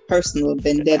 I got a personal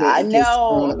vendetta against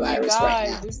coronavirus right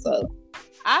now. So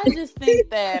I just think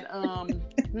that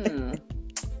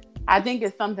I think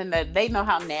it's something that they know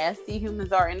how nasty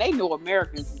humans are, and they know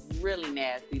Americans is really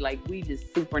nasty. Like, we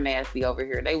just super nasty over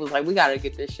here. They was like, we gotta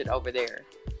get this shit over there.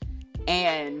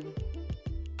 And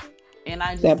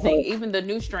I just think even the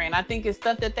new strain, I think it's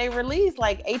stuff that they release,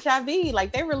 like HIV,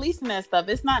 like they're releasing that stuff.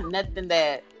 It's not nothing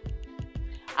that,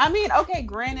 I mean, okay,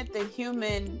 granted the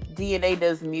human DNA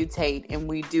does mutate and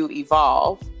we do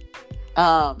evolve.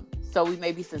 So we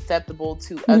may be susceptible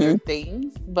to other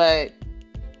things, but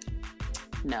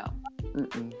no,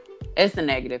 it's a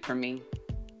negative for me.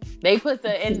 They put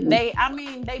they've been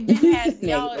had,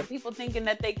 y'all, people thinking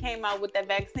that they came out with that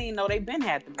vaccine. No, they've been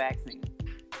had the vaccine.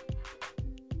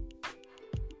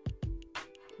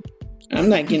 I'm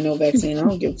not getting no vaccine. I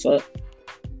don't give a fuck.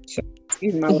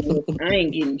 I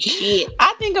ain't getting shit.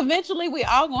 I think eventually we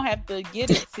all gonna have to get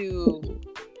it to.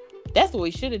 That's what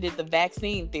we should have did, the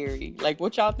vaccine theory. Like,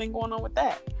 what y'all think going on with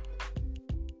that?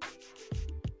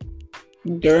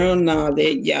 Girl, no,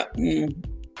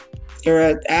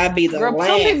 girl, I'd be the last.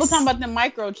 Some people talking about the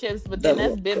microchips, but then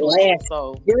that's biblical.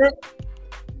 So, girl.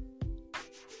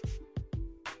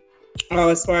 Oh,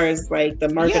 as far as like the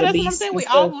mark of the beast. That's what I'm saying. We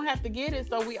all gonna have to get it,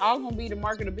 so we all gonna be the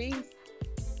mark of the beast.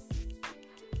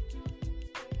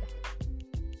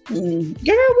 Girl,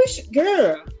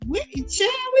 we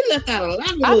left out a lot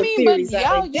of little theories.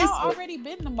 But y'all already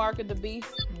been the mark of the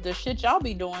beast. The shit y'all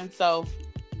be doing, so.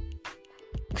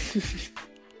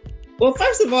 Well,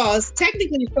 first of all, it's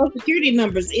technically Social Security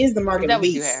numbers is the mark of the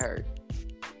beast. What you had heard?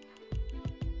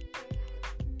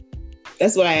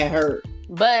 That's what I had heard.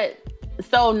 But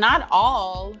so not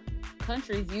all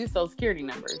countries use Social Security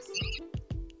numbers.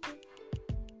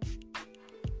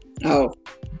 Oh,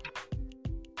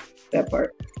 that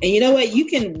part. And you know what? You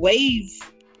can waive.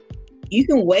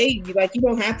 Like, you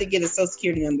don't have to get a Social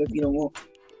Security number if you don't want to.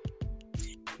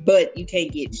 But you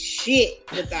can't get shit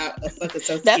without a fucking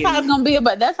Social Security. That's how it's gonna be.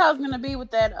 But that's how it's gonna be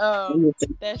with that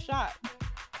that shot.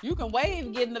 You can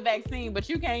waive getting the vaccine, but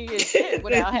you can't get shit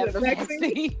without having the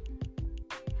vaccine.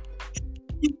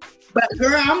 But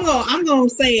girl, I'm gonna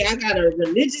say I got a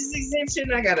religious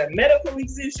exemption, I got a medical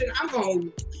exemption.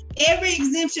 Every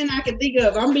exemption I can think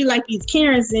of. I'm gonna be like these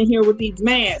Karens in here with these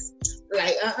masks.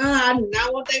 Like, I do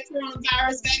not want that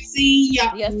coronavirus vaccine.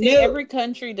 Y'all, yes, no. Every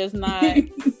country does not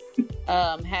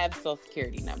have Social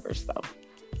Security numbers, so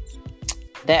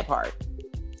that part.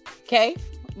 Okay,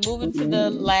 moving to the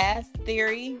last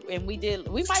theory, and we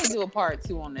might do a part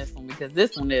 2 on this one because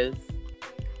this one is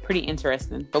pretty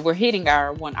interesting. But we're hitting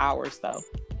our 1 hour, so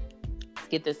let's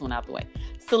get this one out the way.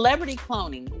 Celebrity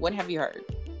cloning. What have you heard?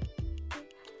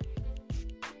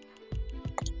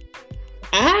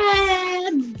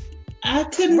 I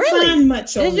couldn't find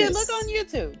much on this. Did you look on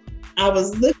YouTube? I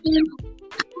was looking.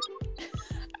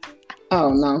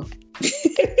 Oh no.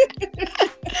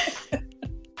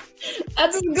 I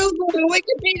just Googled the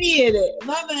Wikipedia it.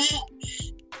 My bad.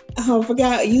 Oh, I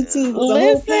forgot YouTube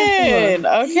was Listen,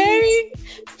 okay.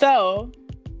 So,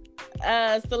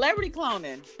 celebrity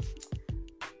cloning.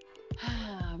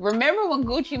 Remember when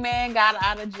Gucci Mane got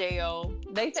out of jail?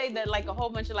 They say that like a whole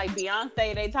bunch of like Beyonce.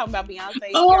 They talking about Beyonce.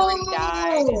 She already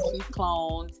died and she's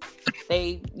cloned.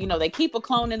 They keep a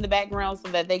clone in the background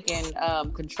so that they can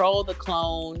control the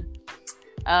clone.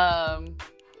 I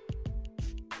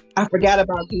forgot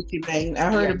about Gucci Mane.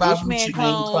 I heard about Gucci Mane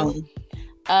clone.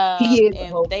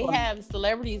 And they have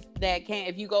celebrities that can.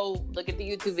 If you go look at the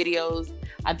YouTube videos,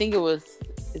 I think is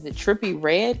it Trippie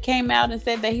Redd came out and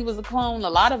said that he was a clone. A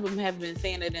lot of them have been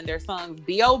saying it in their songs.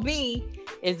 B.O.B.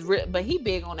 is but he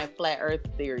big on that flat earth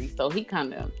theory, so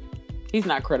he's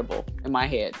not credible in my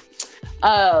head.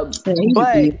 But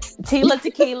Tila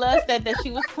Tequila said that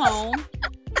she was cloned.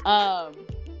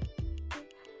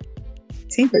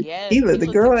 Tila, the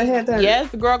girl that had that.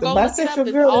 Yes, the girl. Go look it up.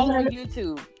 It's all on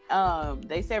YouTube.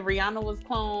 They said Rihanna was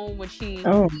cloned when she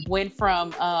went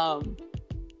from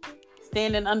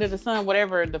Standing Under the Sun,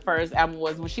 whatever the first album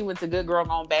was, when she went to Good Girl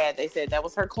Gone Bad. They said that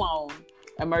was her clone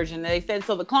emerging. They said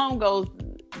so the clone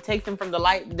takes them from the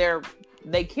light.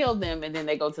 They kill them and then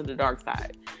they go to the dark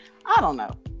side. I don't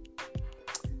know.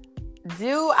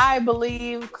 Do I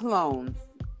believe clones?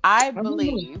 I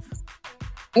believe.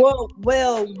 Well,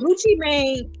 Gucci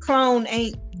Mane clone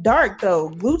ain't dark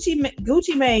though.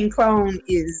 Gucci Mane clone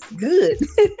is good.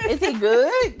 Is he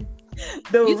good?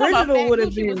 The original would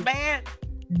have been bad.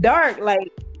 Dark,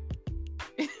 like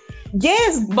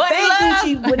yes, but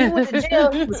Gucci when he went to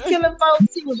jail, he was killing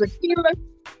folks. He was a killer.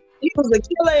 He was a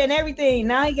killer and everything.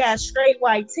 Now he got straight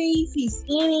white teeth. He's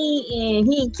skinny and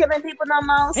he ain't killing people no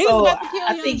more. So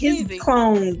I think his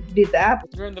clone did the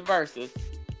opposite during the verses.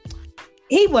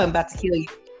 He wasn't about to kill you.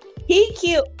 He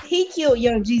killed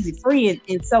Young Jeezy free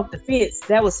in self-defense.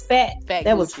 That was fat. That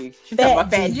Gucci. Was she talking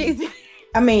about Fat Jeezy.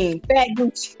 I mean, Fat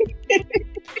Gucci.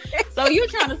 So you're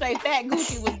trying to say Fat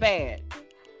Gucci was bad?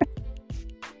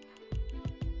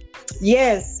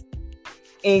 Yes.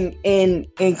 And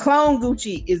clone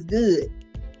Gucci is good.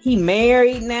 He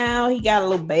married now. He got a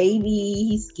little baby.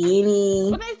 He's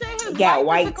skinny. He got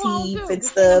white teeth and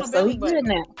stuff. So he's good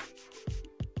now.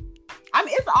 I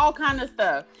mean, it's all kind of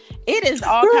stuff. It is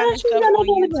all kind of stuff on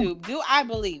YouTube. Do I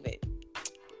believe it?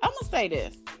 I'm gonna say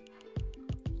this.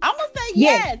 I'm gonna say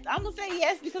yes. I'm gonna say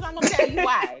yes because I'm gonna tell you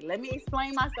why. Let me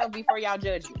explain myself before y'all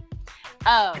judge me.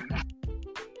 I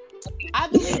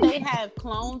believe they have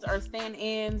clones or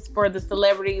stand-ins for the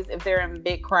celebrities if they're in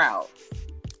big crowds.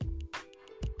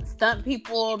 Stunt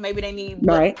people, maybe they need.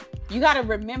 Right. You got to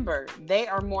remember, they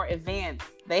are more advanced.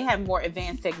 They have more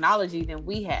advanced technology than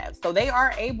we have, so they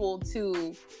are able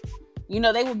to.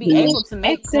 They will be able to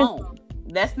make clones.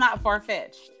 That's not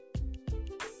far-fetched.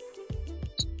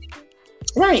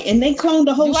 Right, and they cloned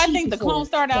the whole. Do I think the clone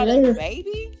started out as a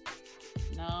baby?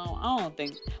 No, I don't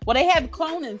think. Well, they have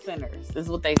cloning centers, is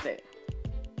what they said.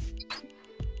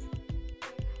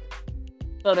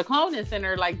 So the cloning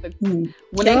center, like when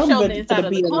they showed the inside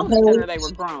of the cloning center, they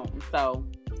were grown. So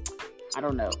I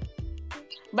don't know.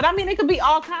 But I mean, it could be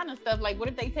all kind of stuff. Like, what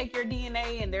if they take your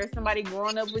DNA and there's somebody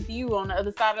growing up with you on the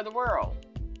other side of the world?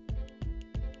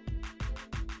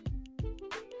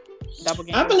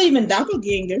 I believe in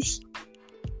doppelgangers.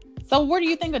 So where do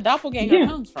you think a doppelganger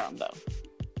comes from, though?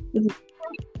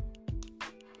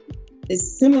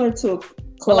 It's similar to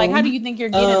But like, how do you think you're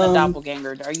getting a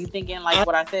doppelganger? Are you thinking like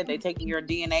what I said? They taking your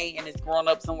DNA and it's growing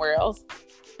up somewhere else?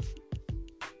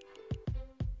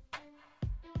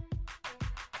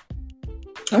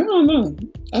 I don't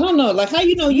know. Like, how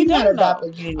you know you're not a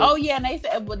doppelganger? Oh yeah, and they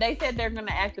said they're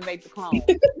gonna activate the clone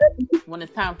when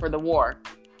it's time for the war.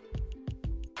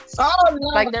 Oh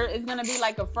Lord. Like there is gonna be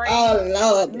like a phrase. Oh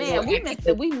Lord, man, we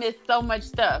missed so much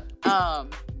stuff.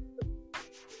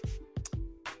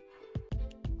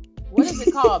 What is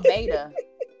it called? Beta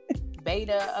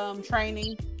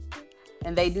training,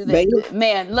 and they do that. Beta?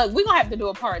 Man, look, we're gonna have to do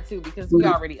a part 2 because we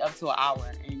already up to an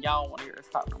hour, and y'all want to hear us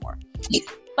talk no more.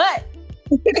 But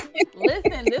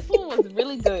listen, this one was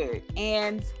really good,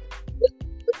 and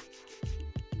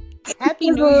Happy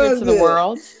New Year to the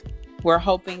world. We're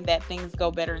hoping that things go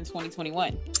better in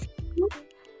 2021.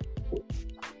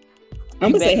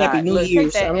 I'm gonna say Happy New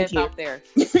Year's. Take that S out there.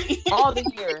 All the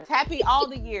years. Happy all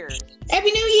the years.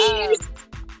 Happy New Year's.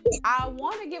 I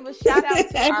want to give a shout out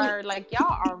to our, like,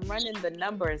 y'all are running the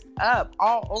numbers up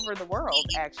all over the world,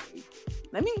 actually.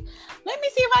 Let me see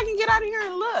if I can get out of here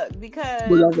and look,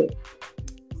 because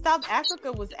South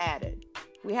Africa was added.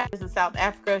 We have this in South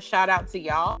Africa. Shout out to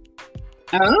y'all.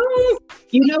 Oh,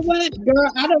 you know what,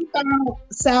 girl? I done found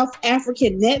South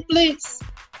African Netflix.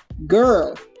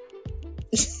 Girl.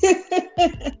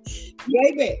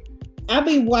 Baby, I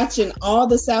be watching all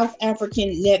the South African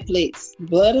Netflix,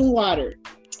 Blood and Water.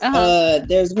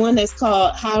 There's one that's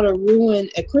called How to Ruin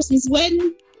a Christmas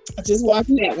Wedding. I just watched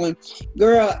that one.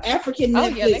 Girl, African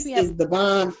Netflix is the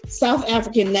bomb. South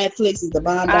African Netflix is the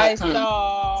bomb. I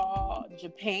saw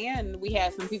Japan. We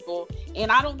had some people,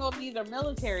 and I don't know if these are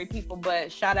military people,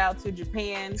 but shout out to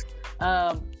Japan.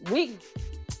 We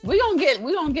gonna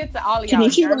get to all of y'all.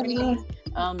 Germany,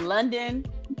 London,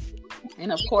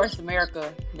 and of course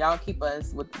America. Y'all keep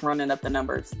us with running up the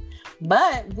numbers.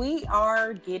 But we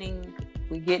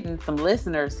getting some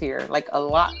listeners here, like a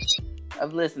lot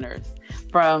of listeners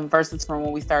versus from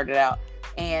when we started out.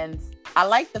 And I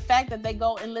like the fact that they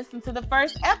go and listen to the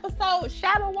first episode,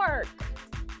 Shadow Work.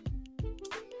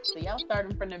 So y'all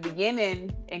starting from the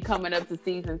beginning and coming up to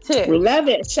season 2. We love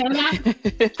it. Shout out.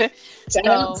 Shout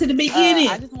out to the beginning.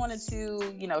 I just wanted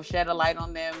to, shed a light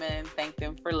on them and thank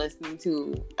them for listening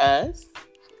to us.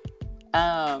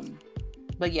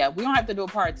 But yeah, we don't have to do a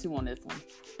part 2 on this one.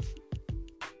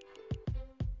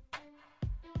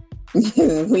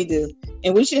 We do.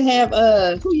 And we should have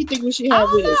who you think we should have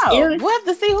with us? Aaron? We'll have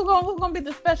to see who's gonna be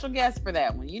the special guest for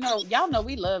that one. Y'all know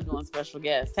we love doing special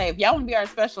guests. Hey, if y'all want to be our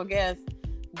special guest,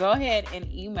 go ahead and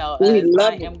email us.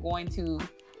 I am going to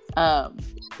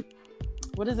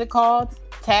what is it called?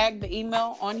 Tag the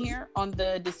email on here on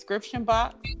the description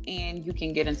box, and you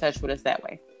can get in touch with us that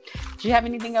way. Do you have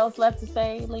anything else left to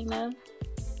say, Lena?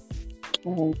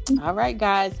 Mm-hmm. All right,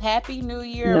 guys. Happy New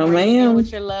Year. No, ma'am.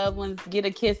 With your loved ones. Get a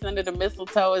kiss under the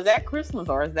mistletoe. Is that Christmas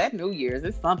or is that New Year's?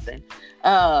 It's something.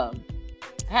 Have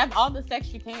all the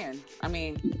sex you can. I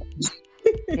mean,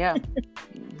 yeah.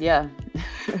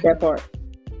 That part.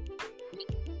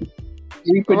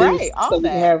 Reproduce, right, all so that.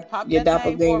 Have Pop your that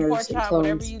thing for a doppelgangers child, clones.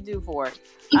 whatever you do for it.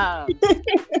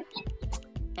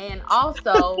 And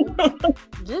also,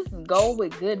 just go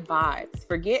with good vibes.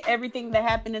 Forget everything that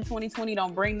happened in 2020.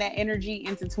 Don't bring that energy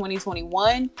into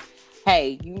 2021.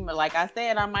 Hey, like I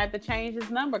said, I might have to change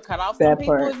his number. Cut off some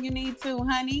people if you need to,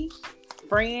 honey.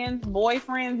 Friends,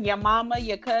 boyfriends, your mama,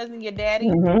 your cousin, your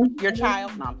daddy, your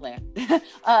child. No, I'm playing.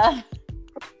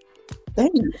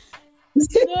 Thank you.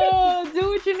 Do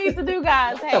what you need to do,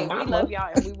 guys. Hey, we love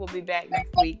y'all, and we will be back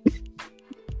next week.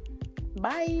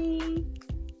 Bye.